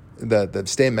reenact the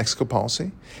stay in Mexico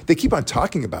policy. They keep on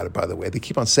talking about it, by the way. They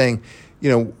keep on saying,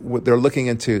 they're looking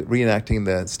into reenacting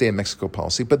the stay in Mexico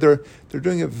policy, but they're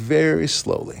doing it very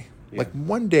slowly. Yeah. Like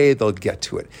one day they'll get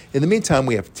to it. In the meantime,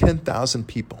 we have 10,000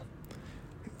 people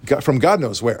from God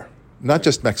knows where, not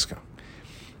just Mexico,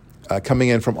 coming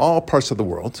in from all parts of the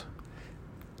world.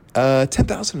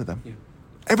 10,000 of them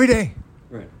every day.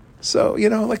 Right. So,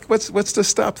 what's to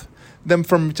stop them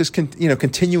from just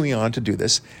continuing on to do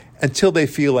this until they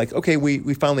feel like, okay,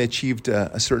 we finally achieved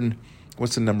a certain,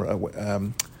 what's the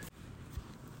number?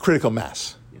 Critical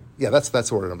mass. Yeah, that's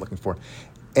the word I'm looking for.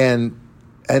 And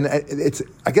it's,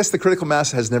 I guess the critical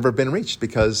mass has never been reached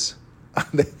because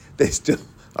they still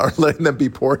are letting them be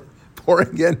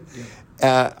pouring in.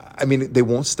 Yeah. They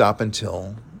won't stop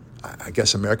until, I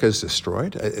guess, America is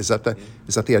destroyed. Is that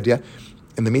the idea?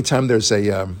 In the meantime, there's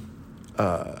the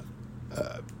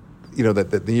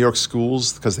New York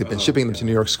schools, because they've been shipping them to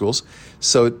New York schools.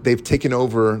 So they've taken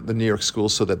over the New York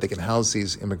schools so that they can house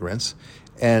these immigrants.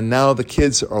 And now the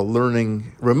kids are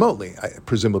learning remotely,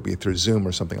 presumably through Zoom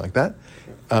or something like that.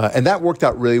 And that worked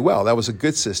out really well. That was a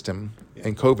good system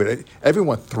in COVID.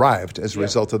 Everyone thrived as a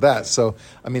result of that. So,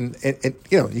 you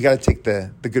got to take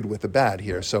the good with the bad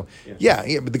here. So, but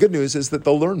the good news is that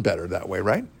they'll learn better that way,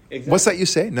 right? Exactly. What's that you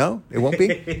say? No, it won't be?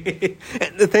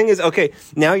 The thing is, okay,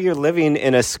 now you're living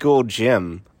in a school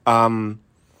gym.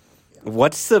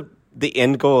 What's the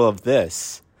end goal of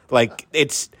this? Like,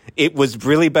 it was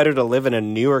really better to live in a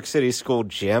New York City school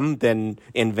gym than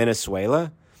in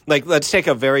Venezuela. Like, let's take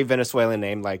a very Venezuelan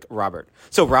name like Robert.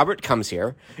 So Robert comes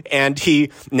here, and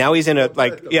he's in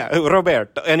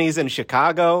Roberto, and he's in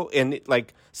Chicago in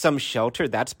like some shelter.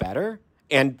 That's better.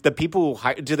 And the people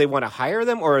do they want to hire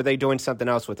them, or are they doing something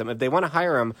else with them? If they want to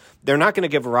hire him, they're not going to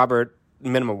give Robert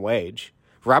minimum wage.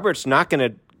 Robert's not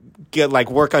going to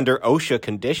work under OSHA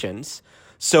conditions.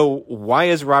 So why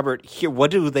is Robert here?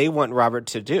 What do they want Robert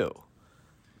to do?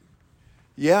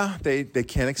 Yeah, they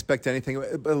can't expect anything.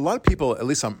 But a lot of people, at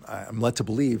least I'm led to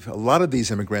believe, a lot of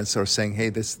these immigrants are saying, "Hey,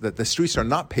 that the streets are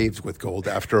not paved with gold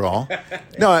after all."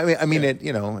 No, I mean it,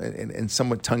 in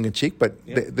somewhat tongue in cheek, but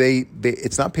they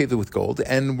it's not paved with gold,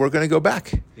 and we're going to go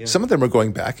back. Yeah. Some of them are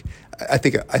going back. I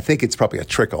think it's probably a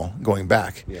trickle going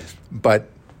back. Yeah. But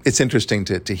it's interesting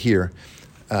to hear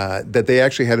that they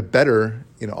actually had it better,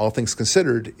 all things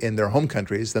considered, in their home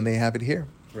countries than they have it here.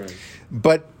 Right.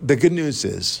 But the good news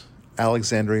is,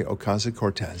 Alexandria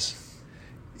Ocasio-Cortez.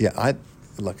 Yeah, I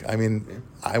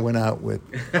went out with,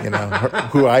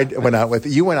 who I went out with.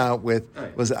 You went out with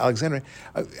was Alexandria.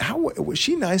 How was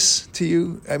she nice to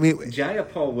you? I mean,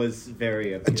 Jayapal was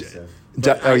very abusive.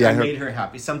 I made her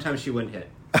happy. Sometimes she wouldn't hit.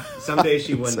 Some days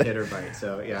she wouldn't hit her bite.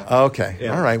 So yeah. Okay.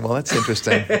 Yeah. All right. Well, that's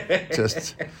interesting.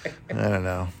 Just I don't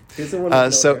know. So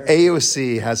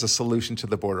AOC has a solution to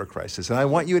the border crisis, and I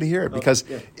want you to hear it because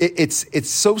it's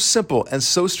so simple and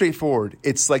so straightforward.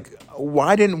 It's like,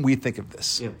 why didn't we think of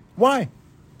this? Yeah. Why?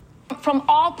 From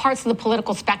all parts of the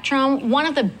political spectrum, one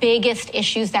of the biggest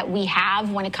issues that we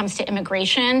have when it comes to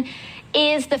immigration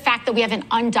is the fact that we have an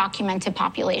undocumented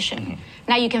population. Mm-hmm.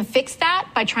 Now, you can fix that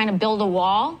by trying to build a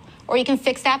wall, or you can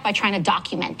fix that by trying to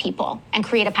document people and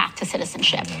create a path to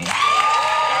citizenship.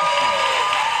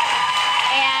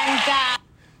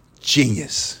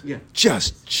 Genius. Yeah.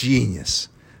 Just genius.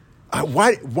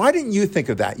 Why didn't you think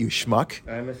of that, you schmuck?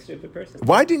 I'm a stupid person.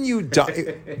 Why didn't you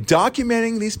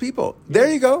documenting these people? There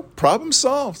you go. Problem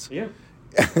solved. Yeah.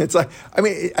 It's like,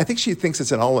 I think she thinks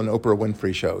it's an Oprah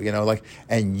Winfrey show,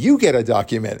 and you get a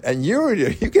document, and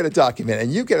you get a document,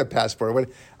 and you get a passport.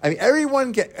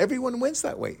 Everyone wins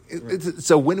that way. It's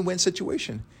a win-win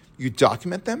situation. You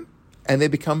document them, and they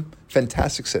become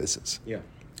fantastic citizens. Yeah.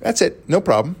 That's it. No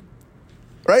problem.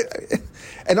 Right?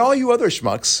 And all you other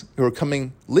schmucks who are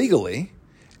coming legally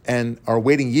and are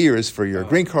waiting years for your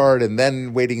green card and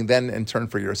then waiting in turn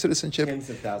for your citizenship. Tens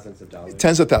of thousands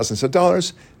of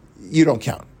dollars. You don't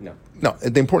count. No.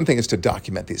 The important thing is to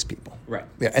document these people. Right.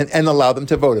 Yeah, and allow them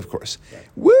to vote, of course. Right.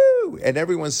 Woo! And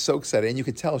everyone's so excited. And you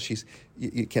can tell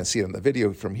you can't see it on the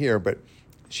video from here, but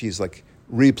she's like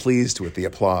re-pleased with the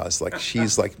applause. Like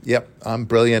she's like, yep, I'm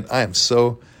brilliant. I am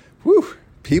so,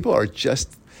 people are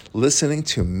just listening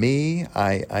to me.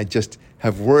 I just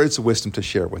have words of wisdom to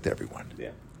share with everyone.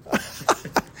 Yeah.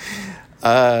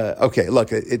 Okay,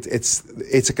 look,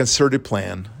 it's a concerted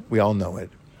plan. We all know it.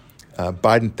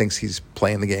 Biden thinks he's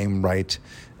playing the game right.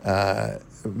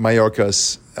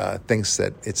 Mayorkas thinks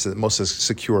that it's the most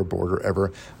secure border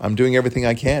ever. I'm doing everything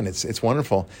I can. It's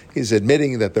wonderful. He's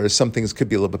admitting that there's some things could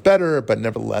be a little bit better, but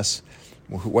nevertheless,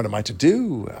 what am I to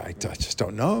do? I just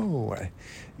don't know.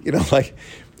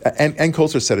 And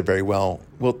Coulter said it very well.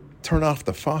 Well, turn off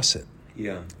the faucet.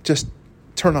 Yeah. Just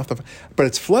turn off but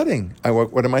it's flooding.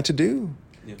 What am I to do?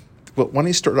 Yeah. Well, why don't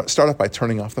you start off by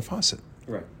turning off the faucet?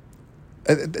 Right.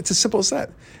 It's as simple as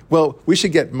that. Well, we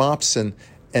should get mops and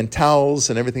towels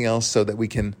and everything else so that we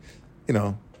can,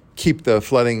 keep the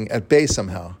flooding at bay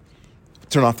somehow.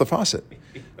 Turn off the faucet.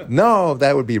 No,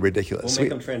 that would be ridiculous. We'll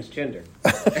make them transgender.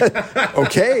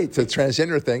 Okay, the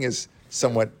transgender thing is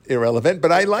somewhat irrelevant,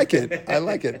 but I like it.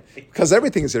 Because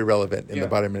everything is irrelevant in the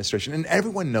Biden administration, and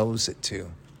everyone knows it too.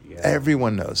 Yeah.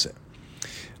 Everyone knows it.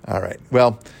 All right.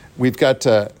 Well, we've got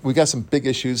some big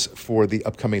issues for the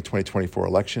upcoming 2024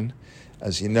 election.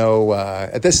 As you know,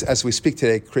 as we speak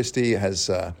today, Christie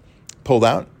has pulled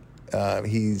out.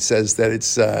 He says that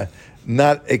it's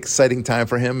not exciting time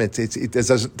for him. It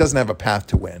doesn't have a path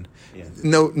to win. Yeah.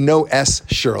 No S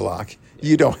Sherlock.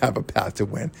 You don't have a path to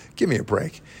win. Give me a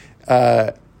break.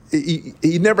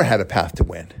 He never had a path to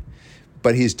win,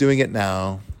 but he's doing it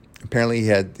now. Apparently,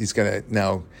 he's going to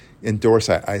now endorse,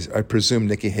 I presume,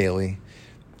 Nikki Haley,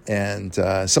 and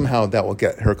somehow that will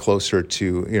get her closer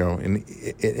to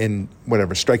in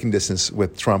whatever striking distance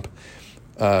with Trump.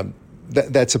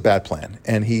 That's a bad plan,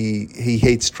 and he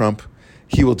hates Trump.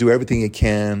 He will do everything he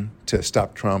can to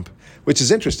stop Trump, which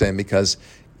is interesting because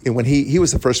when he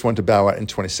was the first one to bow out in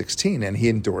 2016, and he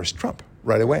endorsed Trump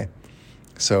right away.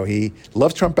 So he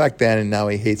loved Trump back then, and now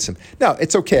he hates him. Now,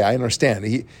 it's okay. I understand.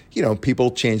 People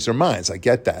change their minds. I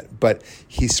get that. But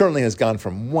he certainly has gone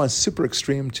from one super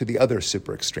extreme to the other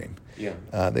super extreme. Yeah.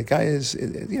 The guy is,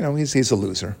 he's a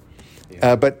loser.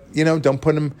 Yeah. But don't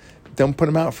put him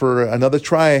out for another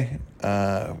try.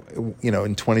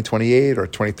 In 2028 or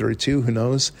 2032. Who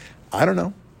knows? I don't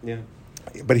know. Yeah.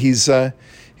 But he's a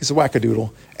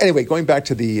wackadoodle. Anyway, going back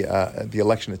to the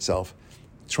election itself,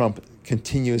 Trump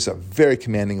continues a very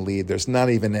commanding lead. There's not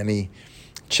even any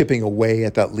chipping away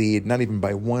at that lead, not even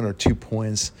by 1 or 2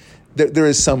 points. There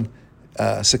is some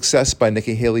success by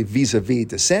Nikki Haley vis-a-vis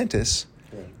DeSantis,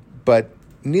 but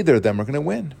neither of them are going to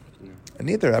win.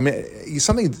 Neither. I mean,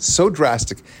 something so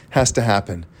drastic has to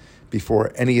happen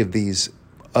before any of these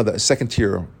other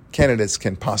second-tier candidates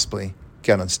can possibly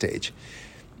get on stage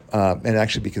and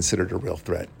actually be considered a real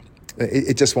threat.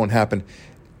 It just won't happen.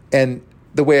 And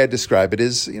the way I describe it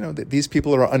is, that these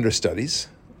people are understudies,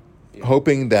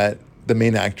 hoping that the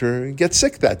main actor gets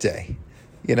sick that day,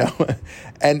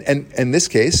 and in this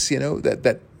case,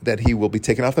 that he will be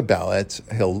taken off the ballot,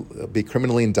 he'll be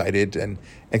criminally indicted and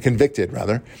convicted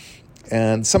rather,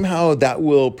 and somehow that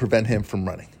will prevent him from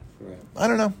running. Right. I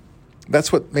don't know.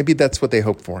 Maybe that's what they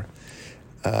hope for.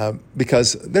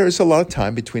 Because there is a lot of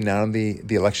time between now and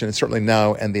the election, and certainly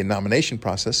now and the nomination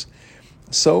process.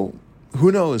 So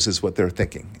who knows is what they're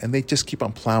thinking. And they just keep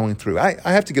on plowing through. I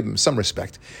have to give them some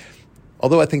respect.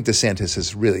 Although I think DeSantis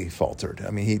has really faltered.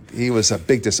 I mean, he was a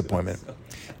big disappointment.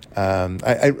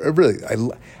 I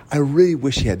really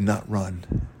wish he had not run.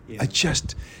 Yeah.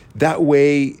 That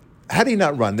way, had he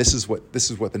not run, this is what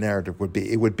the narrative would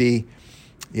be. It would be,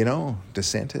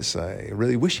 DeSantis, I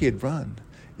really wish he had run.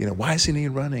 Why isn't he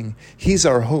running? He's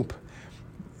our hope.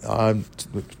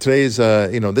 Today's,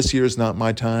 this year is not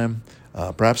my time.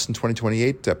 Perhaps in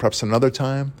 2028, perhaps another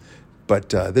time. But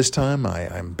this time,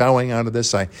 I'm bowing out of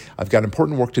this. I've got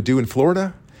important work to do in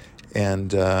Florida,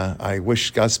 and I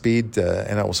wish Godspeed,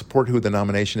 and I will support who the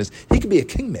nomination is. He could be a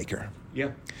kingmaker.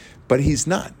 Yeah. But he's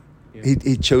not. Yeah.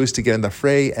 He chose to get in the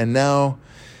fray, and now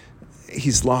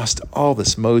he's lost all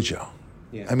this mojo.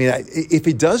 Yeah. I mean, if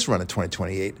he does run in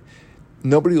 2028,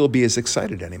 nobody will be as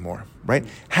excited anymore, right?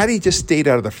 Had he just stayed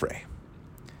out of the fray,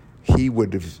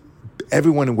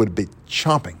 everyone would be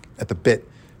chomping at the bit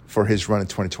for his run in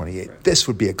 2028. Right. This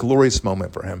would be a glorious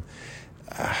moment for him.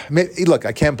 Look,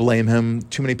 I can't blame him.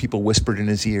 Too many people whispered in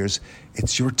his ears,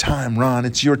 "It's your time, Ron.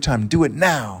 It's your time. Do it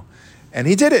now." And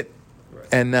he did it. Right.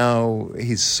 And now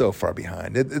he's so far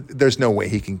behind. There's no way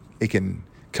he can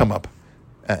come up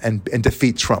and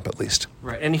defeat Trump, at least.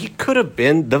 Right. And he could have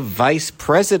been the vice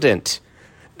president.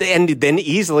 And then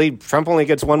easily, Trump only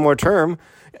gets one more term.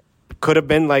 Could have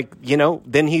been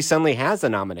then he suddenly has a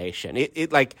nomination.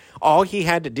 All he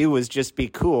had to do was just be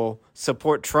cool,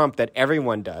 support Trump that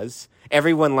everyone does.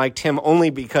 Everyone liked him only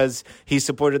because he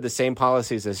supported the same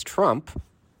policies as Trump,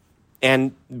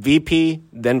 and VP,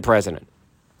 then president.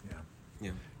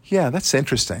 Yeah, that's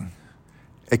interesting.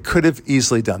 It could have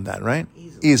easily done that, right?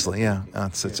 Easily, yeah.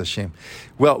 It's a shame.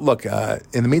 Well, look,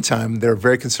 in the meantime, they're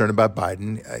very concerned about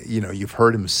Biden. You've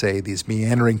heard him say these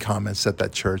meandering comments at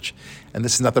that church, and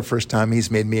this is not the first time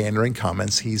he's made meandering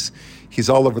comments. He's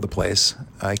all over the place.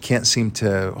 He can't seem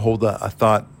to hold a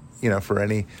thought, for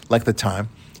any length of time.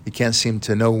 He can't seem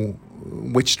to know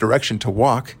which direction to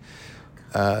walk.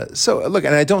 So, look,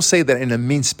 and I don't say that in a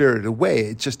mean-spirited way.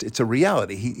 It's a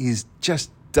reality. He's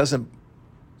just doesn't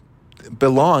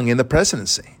belong in the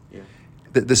presidency. Yeah.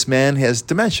 This man has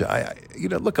dementia.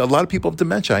 Look, a lot of people have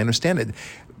dementia. I understand it,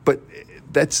 but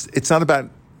it's not about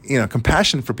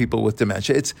compassion for people with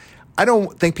dementia. I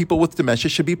don't think people with dementia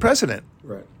should be president.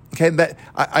 Right. Okay.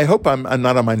 I hope I'm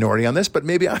not a minority on this, but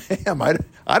maybe I am.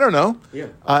 I don't know.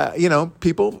 Yeah.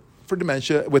 People with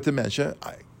dementia.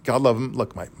 God love them.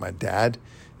 Look, my dad,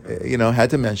 had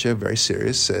dementia, very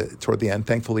serious toward the end.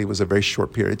 Thankfully, it was a very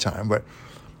short period of time, but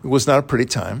it was not a pretty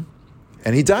time.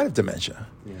 And he died of dementia.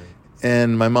 Yeah.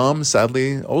 And my mom,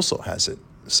 sadly, also has it.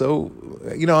 So,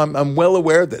 I'm well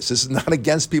aware of this. This is not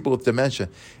against people with dementia.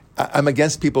 I'm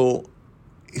against people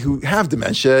who have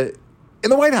dementia in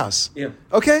the White House. Yeah.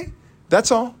 Okay?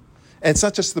 That's all. And it's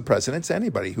not just the president. It's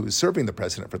anybody who is serving the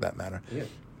president, for that matter. Yeah.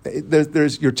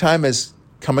 Your time has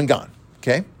come and gone.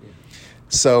 Okay? Yeah.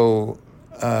 So,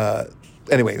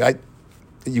 anyway,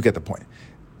 you get the point.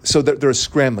 So they're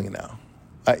scrambling now.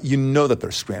 That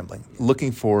they're scrambling,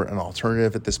 looking for an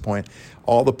alternative at this point.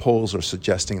 All the polls are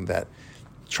suggesting that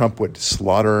Trump would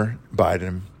slaughter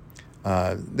Biden.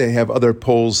 They have other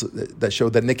polls that show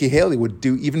that Nikki Haley would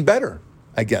do even better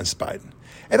against Biden.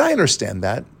 And I understand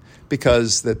that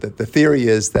because the theory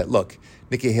is that, look,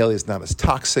 Nikki Haley is not as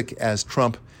toxic as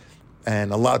Trump,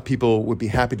 and a lot of people would be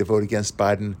happy to vote against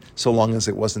Biden so long as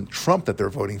it wasn't Trump that they're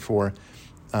voting for.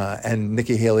 And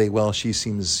Nikki Haley, well, she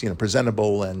seems,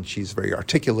 presentable, and she's very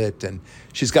articulate, and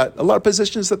she's got a lot of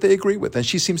positions that they agree with, and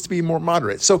she seems to be more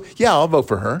moderate. So, yeah, I'll vote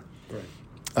for her.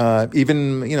 Right.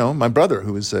 Even, my brother,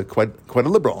 who is quite a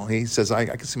liberal, he says, I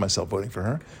can see myself voting for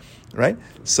her, right?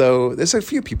 So there's a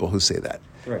few people who say that.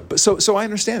 Right. But so I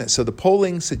understand it. So the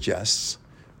polling suggests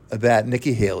that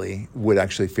Nikki Haley would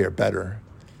actually fare better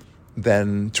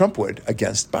than Trump would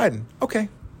against Biden. Okay.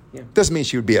 Yeah. Doesn't mean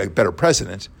she would be a better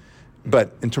president.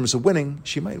 But in terms of winning,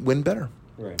 she might win better.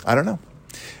 Right. I don't know.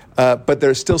 But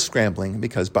they're still scrambling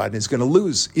because Biden is going to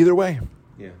lose either way.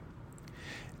 Yeah.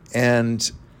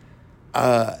 And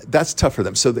that's tough for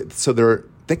them. So they're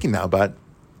thinking now about,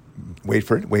 wait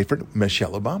for it,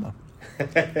 Michelle Obama.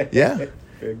 Yeah.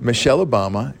 Michelle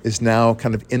Obama is now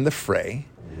kind of in the fray,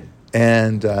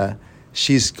 and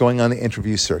she's going on the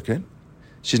interview circuit.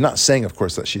 She's not saying, of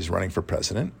course, that she's running for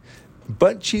president,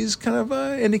 but she's kind of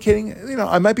indicating,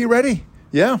 I might be ready.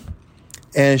 Yeah.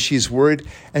 And she's worried,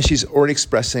 and she's already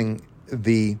expressing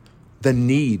the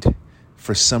need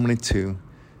for somebody to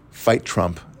fight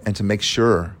Trump and to make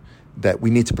sure that we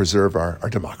need to preserve our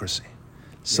democracy.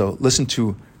 So listen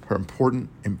to her important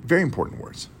and very important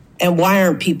words. And why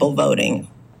aren't people voting?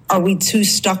 Are we too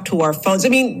stuck to our phones? I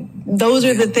mean, those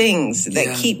are the things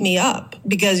that keep me up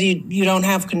because you don't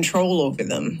have control over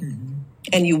them. Mm-hmm.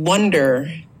 And you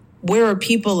wonder, where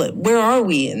are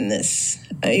we in this?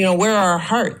 Where are our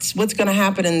hearts? What's going to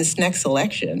happen in this next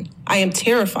election? I am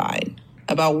terrified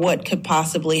about what could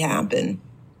possibly happen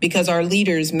because our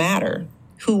leaders matter.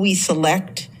 Who we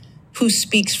select, who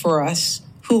speaks for us,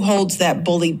 who holds that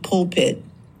bully pulpit.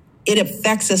 It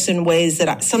affects us in ways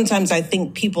that sometimes I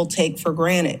think people take for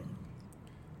granted.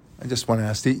 I just want to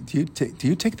ask, do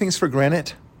you take things for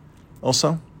granted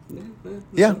also?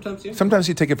 Yeah. Sometimes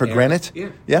you take it for granted?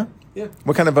 Yeah? Yeah.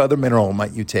 What kind of other mineral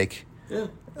might you take? Yeah.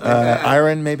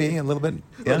 Iron, maybe, a little bit?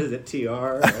 Yeah? What is it,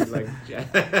 TR?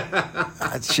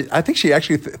 I think she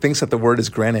actually thinks that the word is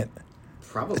granite.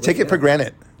 Probably. Take it for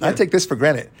granted. Yeah. I take this for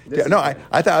granted. No,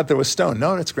 I thought there was stone.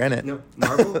 No, it's granite. No,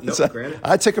 marble? No, granite.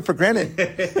 I took it for granted.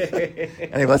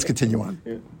 Anyway, let's continue on.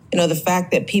 The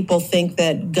fact that people think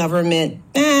that government,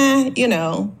 does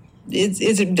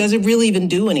it really even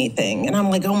do anything? And I'm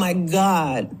like, oh my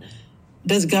God,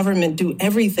 does government do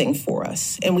everything for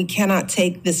us? And we cannot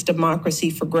take this democracy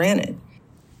for granted.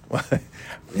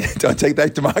 Don't take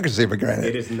that democracy for granted.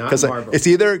 It is not marble. It's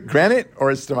either granite or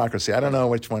it's democracy. I don't know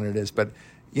which one it is, but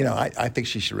I think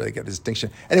she should really get a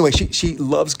distinction. Anyway, she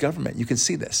loves government. You can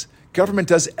see this. Government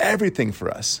does everything for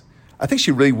us. I think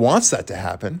she really wants that to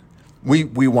happen. We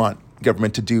want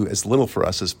government to do as little for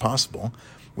us as possible.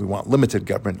 We want limited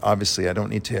government. Obviously, I don't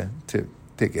need to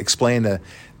explain the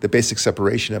basic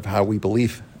separation of how we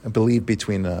believe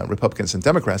between Republicans and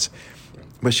Democrats.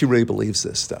 But she really believes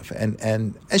this stuff.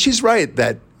 And she's right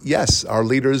that, yes, our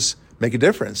leaders make a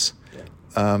difference.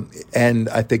 And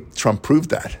I think Trump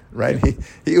proved that, right?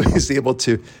 He was able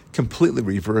to completely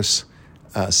reverse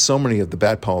so many of the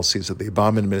bad policies of the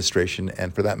Obama administration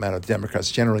and, for that matter, the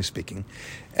Democrats, generally speaking,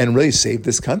 and really saved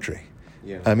this country.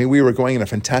 Yeah. I mean, we were going in a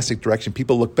fantastic direction.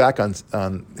 People look back on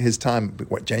his time,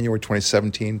 January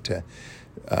 2017 to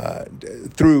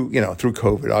through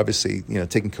COVID, obviously,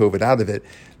 taking COVID out of it,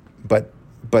 but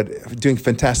doing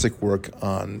fantastic work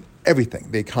on everything: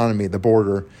 the economy, the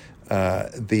border,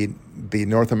 the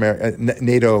North America,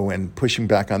 NATO, and pushing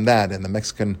back on that, and the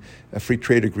Mexican Free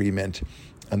Trade Agreement,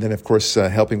 and then of course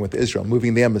helping with Israel,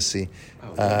 moving the embassy,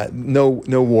 no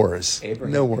wars,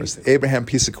 Abraham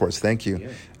Peace Accords. Thank you.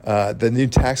 Yeah. The new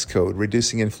tax code,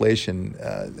 reducing inflation,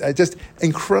 just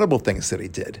incredible things that he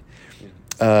did.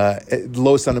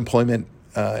 Lowest unemployment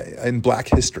in Black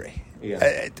history.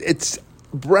 Yeah. It's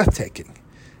breathtaking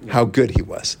how good he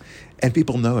was, and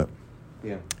people know it.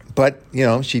 Yeah. But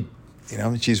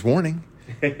she's warning: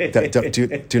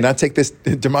 do not take this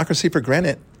democracy for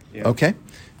granted. Yeah. Okay.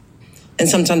 And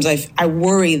sometimes I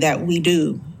worry that we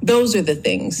do. Those are the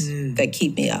things that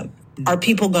keep me up. Are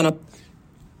people going to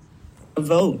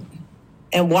vote?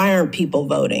 And why aren't people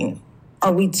voting?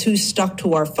 Are we too stuck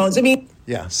to our phones? I mean,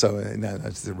 yeah. So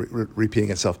that's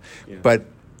repeating itself, but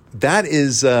that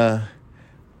is.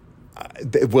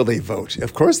 Will they vote?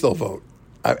 Of course they'll vote.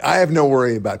 I have no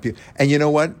worry about people. And you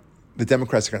know what? The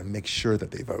Democrats are going to make sure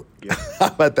that they vote. Yeah. How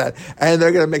about that? And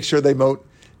they're going to make sure they vote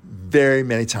very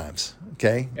many times.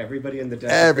 Okay? Everybody in the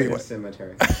Democratic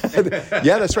cemetery.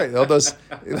 Yeah, that's right. All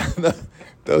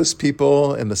those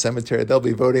people in the cemetery, they'll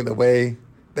be voting the way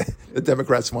the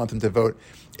Democrats want them to vote.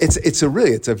 It's a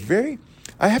very,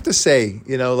 I have to say,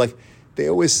 they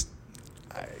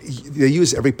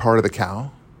use every part of the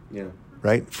cow. Yeah.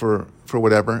 Right, for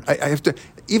whatever. I have to,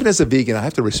 even as a vegan, I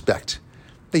have to respect.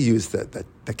 They use the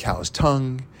cow's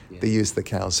tongue. Yeah. They use the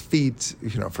cow's feet,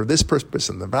 for this purpose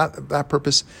and that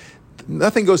purpose.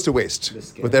 Nothing goes to waste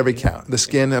with every cow. The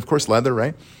skin, of course, leather,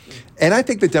 right? Yeah. And I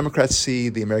think the Democrats see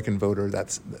the American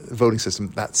voting system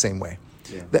that same way.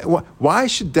 Yeah. Why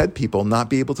should dead people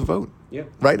not be able to vote? Yeah.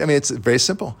 Right? I mean, it's very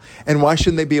simple. And why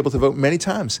shouldn't they be able to vote many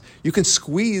times? You can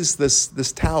squeeze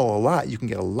this towel a lot. You can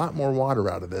get a lot more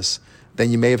water out of this than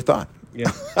you may have thought.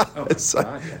 Yeah. Oh, my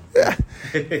God,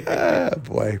 yeah.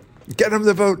 Boy. Get him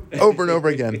to vote over and over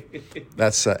again.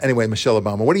 That's anyway. Michelle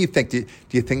Obama. What do you think? Do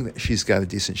you think that she's got a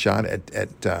decent shot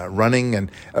at running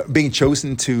and being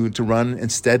chosen to run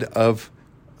instead of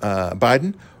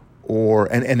Biden?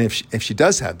 And if she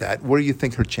does have that, what do you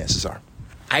think her chances are?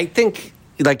 I think,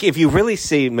 like, if you really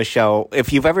see Michelle,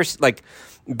 if you've ever, like,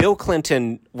 Bill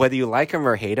Clinton, whether you like him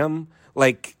or hate him,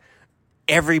 like,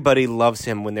 everybody loves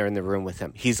him when they're in the room with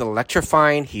him. He's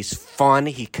electrifying. He's fun.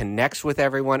 He connects with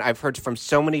everyone. I've heard from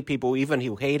so many people, even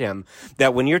who hate him,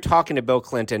 that when you're talking to Bill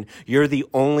Clinton, you're the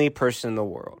only person in the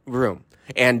room.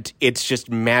 And it's just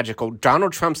magical.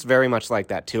 Donald Trump's very much like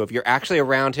that, too. If you're actually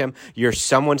around him, you're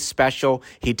someone special.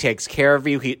 He takes care of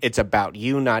you. It's about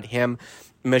you, not him.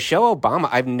 Michelle Obama,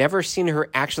 I've never seen her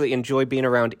actually enjoy being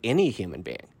around any human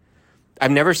being. I've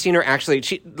never seen her actually,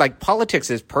 politics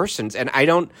is persons, and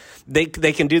they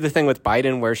can do the thing with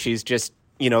Biden where she's just,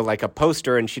 like a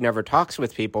poster and she never talks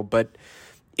with people, but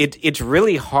it's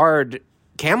really hard.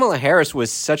 Kamala Harris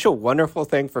was such a wonderful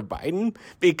thing for Biden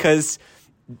because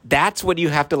that's what you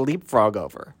have to leapfrog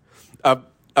over.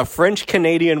 A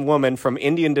French-Canadian woman from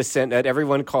Indian descent that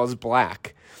everyone calls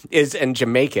black and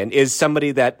Jamaican is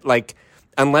somebody that, like,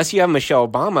 unless you have Michelle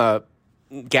Obama,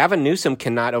 Gavin Newsom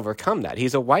cannot overcome that.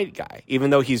 He's a white guy,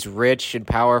 even though he's rich and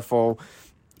powerful.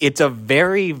 It's a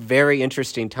very, very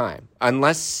interesting time.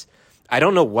 Unless, I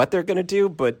don't know what they're going to do,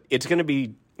 but it's going to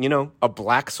be, a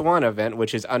black swan event,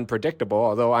 which is unpredictable,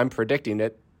 although I'm predicting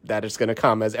that it's going to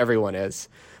come, as everyone is.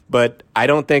 But I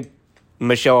don't think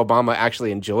Michelle Obama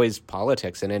actually enjoys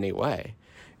politics in any way,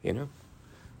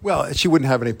 Well, she wouldn't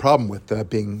have any problem with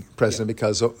being president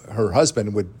because her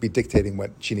husband would be dictating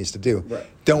what she needs to do. Right.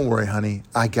 Don't worry, honey.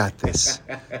 I got this.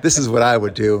 This is what I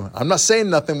would do. I'm not saying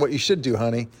nothing what you should do,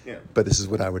 honey, but this is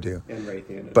what I would do. And right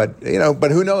there.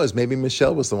 But who knows? Maybe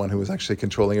Michelle was the one who was actually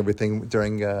controlling everything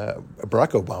during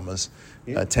Barack Obama's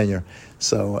tenure.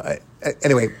 So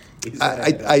anyway,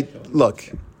 I look.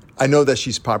 I know that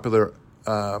she's popular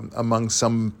among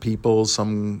some people,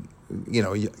 some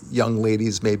young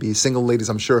ladies, maybe single ladies.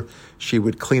 I'm sure she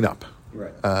would clean up.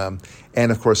 Right.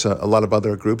 And of course, a lot of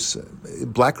other groups,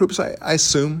 black groups. I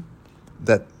assume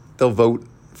that they'll vote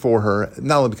for her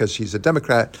not only because she's a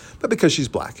Democrat, but because she's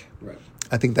black. Right.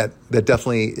 I think that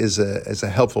definitely is a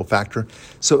helpful factor.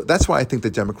 So that's why I think the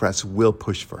Democrats will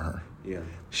push for her. Yeah.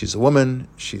 She's a woman.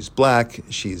 She's black.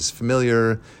 She's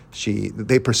familiar.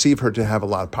 They perceive her to have a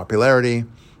lot of popularity.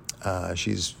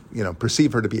 She's,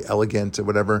 perceive her to be elegant or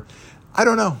whatever. I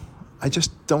don't know. I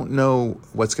just don't know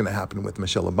what's going to happen with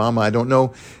Michelle Obama. I don't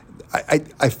know.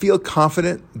 I feel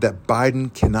confident that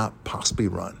Biden cannot possibly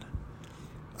run.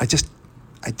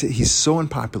 He's so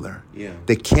unpopular. Yeah.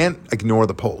 They can't ignore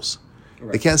the polls.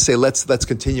 Right. They can't say, let's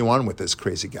continue on with this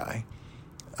crazy guy.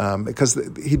 Because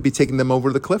he'd be taking them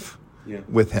over the cliff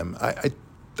with him. I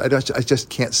just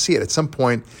can't see it. At some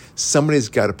point, somebody's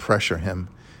got to pressure him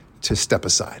to step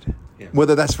aside. Yeah.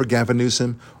 Whether that's for Gavin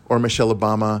Newsom or Michelle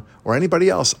Obama or anybody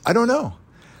else, I don't know.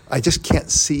 I just can't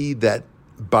see that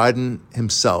Biden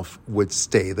himself would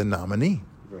stay the nominee.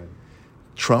 Right.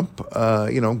 Trump,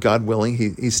 God willing,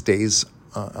 he stays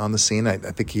on the scene. I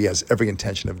think he has every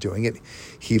intention of doing it.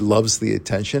 He loves the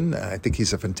attention. I think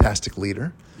he's a fantastic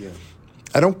leader. Yeah.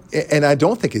 I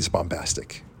don't think he's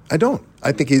bombastic. I don't.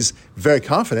 I think he's very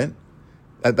confident.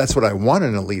 That's what I want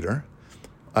in a leader.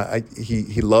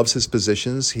 He loves his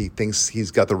positions. He thinks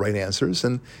he's got the right answers.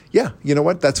 And you know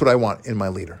what? That's what I want in my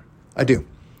leader. I do.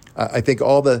 I think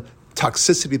all the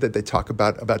toxicity that they talk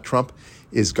about Trump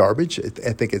is garbage.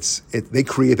 I think they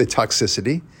create the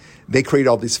toxicity. They create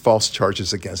all these false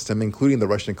charges against him, including the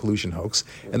Russian collusion hoax.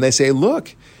 And they say,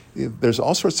 look, there's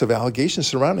all sorts of allegations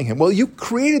surrounding him. Well, you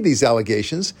created these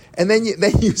allegations, and then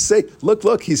you say,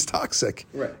 look, he's toxic.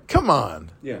 Right. Come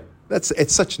on. Yeah.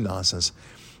 It's such nonsense.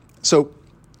 So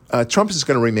Trump is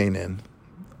going to remain in.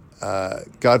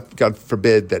 God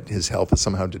forbid that his health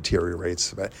somehow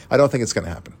deteriorates. But I don't think it's going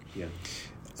to happen.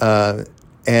 Yeah.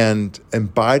 And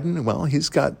Biden, well, he's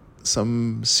got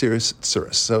some serious.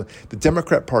 So the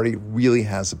Democrat Party really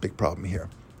has a big problem here.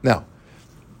 Now,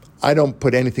 I don't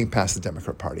put anything past the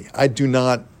Democrat Party. I do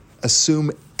not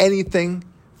assume anything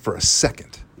for a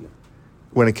second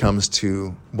when it comes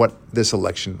to what this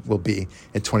election will be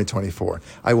in 2024.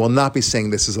 I will not be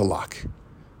saying this is a lock.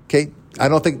 Okay? I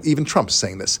don't think even Trump's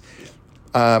saying this.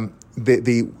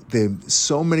 The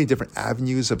so many different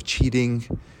avenues of cheating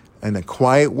in a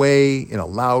quiet way, in a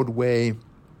loud way,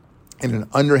 in an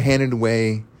underhanded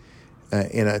way,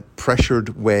 in a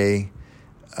pressured way.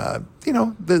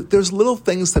 There's little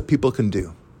things that people can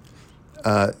do.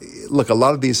 Look, a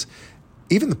lot of these,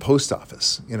 even the post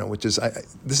office, which is,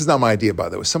 this is not my idea, by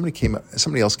the way.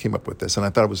 Somebody else came up with this, and I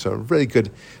thought it was a really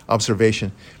good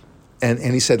observation. And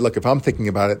he said, look, if I'm thinking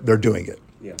about it, they're doing it.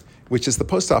 Yeah. Which is the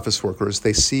post office workers.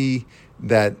 They see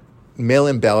that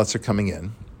mail-in ballots are coming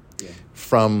in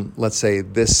from, let's say,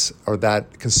 this or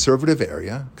that conservative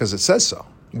area, because it says so,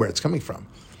 where it's coming from.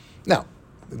 Now,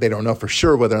 they don't know for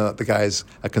sure whether or not the guy's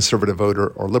a conservative voter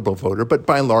or liberal voter, but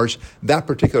by and large, that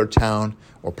particular town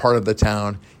or part of the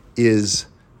town is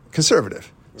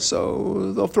conservative. Right.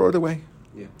 So they'll throw it away.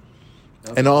 Yeah.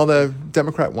 Okay. And all the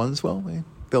Democrat ones, well,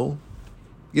 they'll,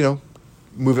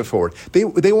 move it forward. They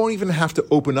won't even have to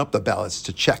open up the ballots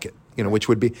to check it, which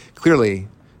would be clearly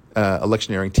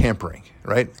electioneering tampering,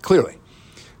 right? Clearly.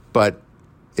 But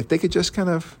if they could just kind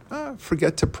of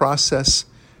forget to process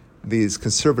these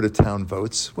conservative town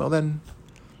votes, well, then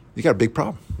you got a big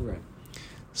problem. Right.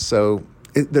 So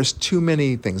there's too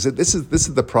many things. This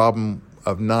is the problem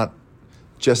of not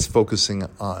just focusing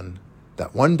on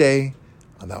that one day,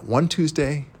 on that one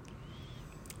Tuesday,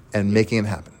 and making it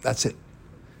happen. That's it.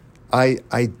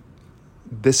 It's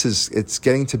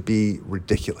getting to be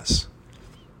ridiculous.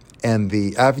 And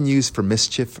the avenues for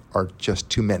mischief are just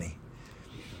too many.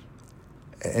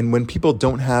 And when people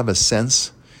don't have a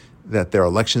sense that their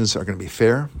elections are going to be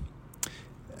fair,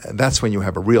 that's when you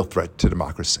have a real threat to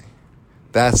democracy.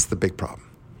 That's the big problem.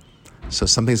 So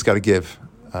something's got to give.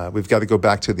 We've got to go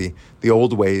back to the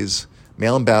old ways.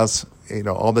 Mail-in ballots,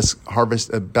 all this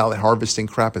ballot harvesting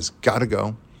crap has got to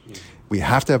go. We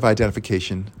have to have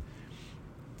identification.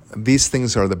 These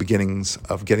things are the beginnings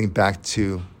of getting back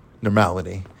to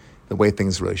normality, the way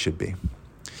things really should be.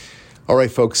 All right,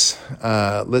 folks,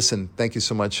 listen, thank you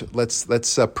so much.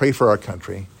 Let's pray for our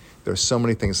country. There's so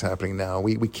many things happening now.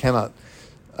 We cannot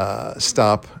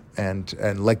stop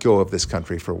and let go of this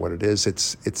country for what it is.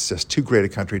 It's just too great a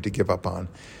country to give up on.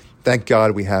 Thank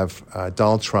God we have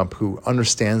Donald Trump, who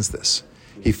understands this.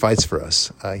 He fights for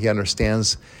us. He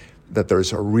understands that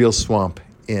there's a real swamp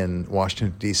in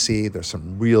Washington, D.C. There's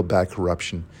some real bad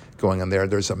corruption going on there.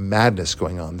 There's a madness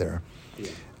going on there.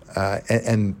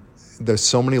 And there's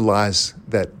so many lies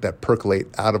that percolate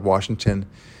out of Washington.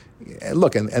 And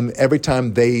look, and every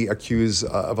time they accuse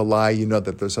of a lie,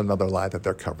 that there's another lie that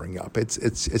they're covering up.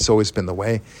 It's always been the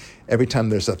way. Every time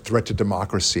there's a threat to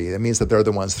democracy, it means that they're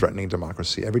the ones threatening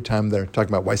democracy. Every time they're talking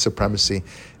about white supremacy,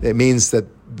 it means that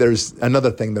there's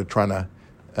another thing they're trying to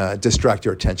distract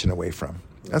your attention away from.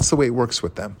 That's the way it works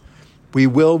with them. We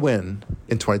will win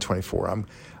in 2024.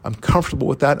 I'm comfortable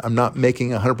with that. I'm not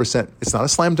making 100%. It's not a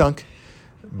slam dunk,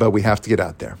 but we have to get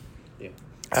out there. Yeah.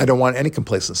 I don't want any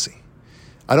complacency.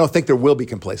 I don't think there will be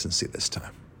complacency this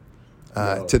time.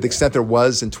 To the extent there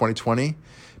was in 2020,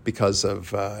 because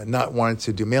of not wanting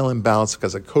to do mail-in ballots,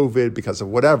 because of COVID, because of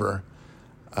whatever,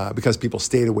 because people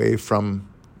stayed away from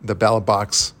the ballot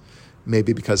box,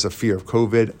 maybe because of fear of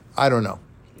COVID. I don't know.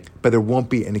 Yeah. But there won't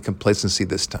be any complacency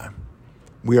this time.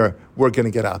 We're going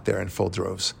to get out there in full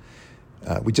droves.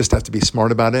 We just have to be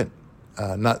smart about it,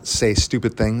 not say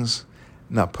stupid things,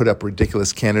 not put up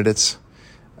ridiculous candidates.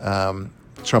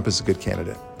 Trump is a good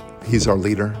candidate. He's our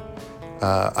leader.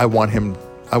 I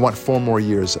want 4 more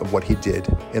years of what he did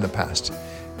in the past,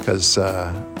 because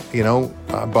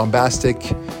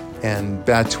bombastic and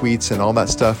bad tweets and all that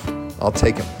stuff, I'll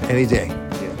take him any day,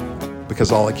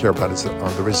 because all I care about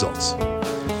are the results.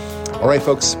 All right,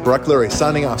 folks, Barak Lurie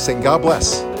signing off, saying God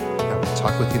bless, and we'll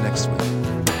talk with you next week.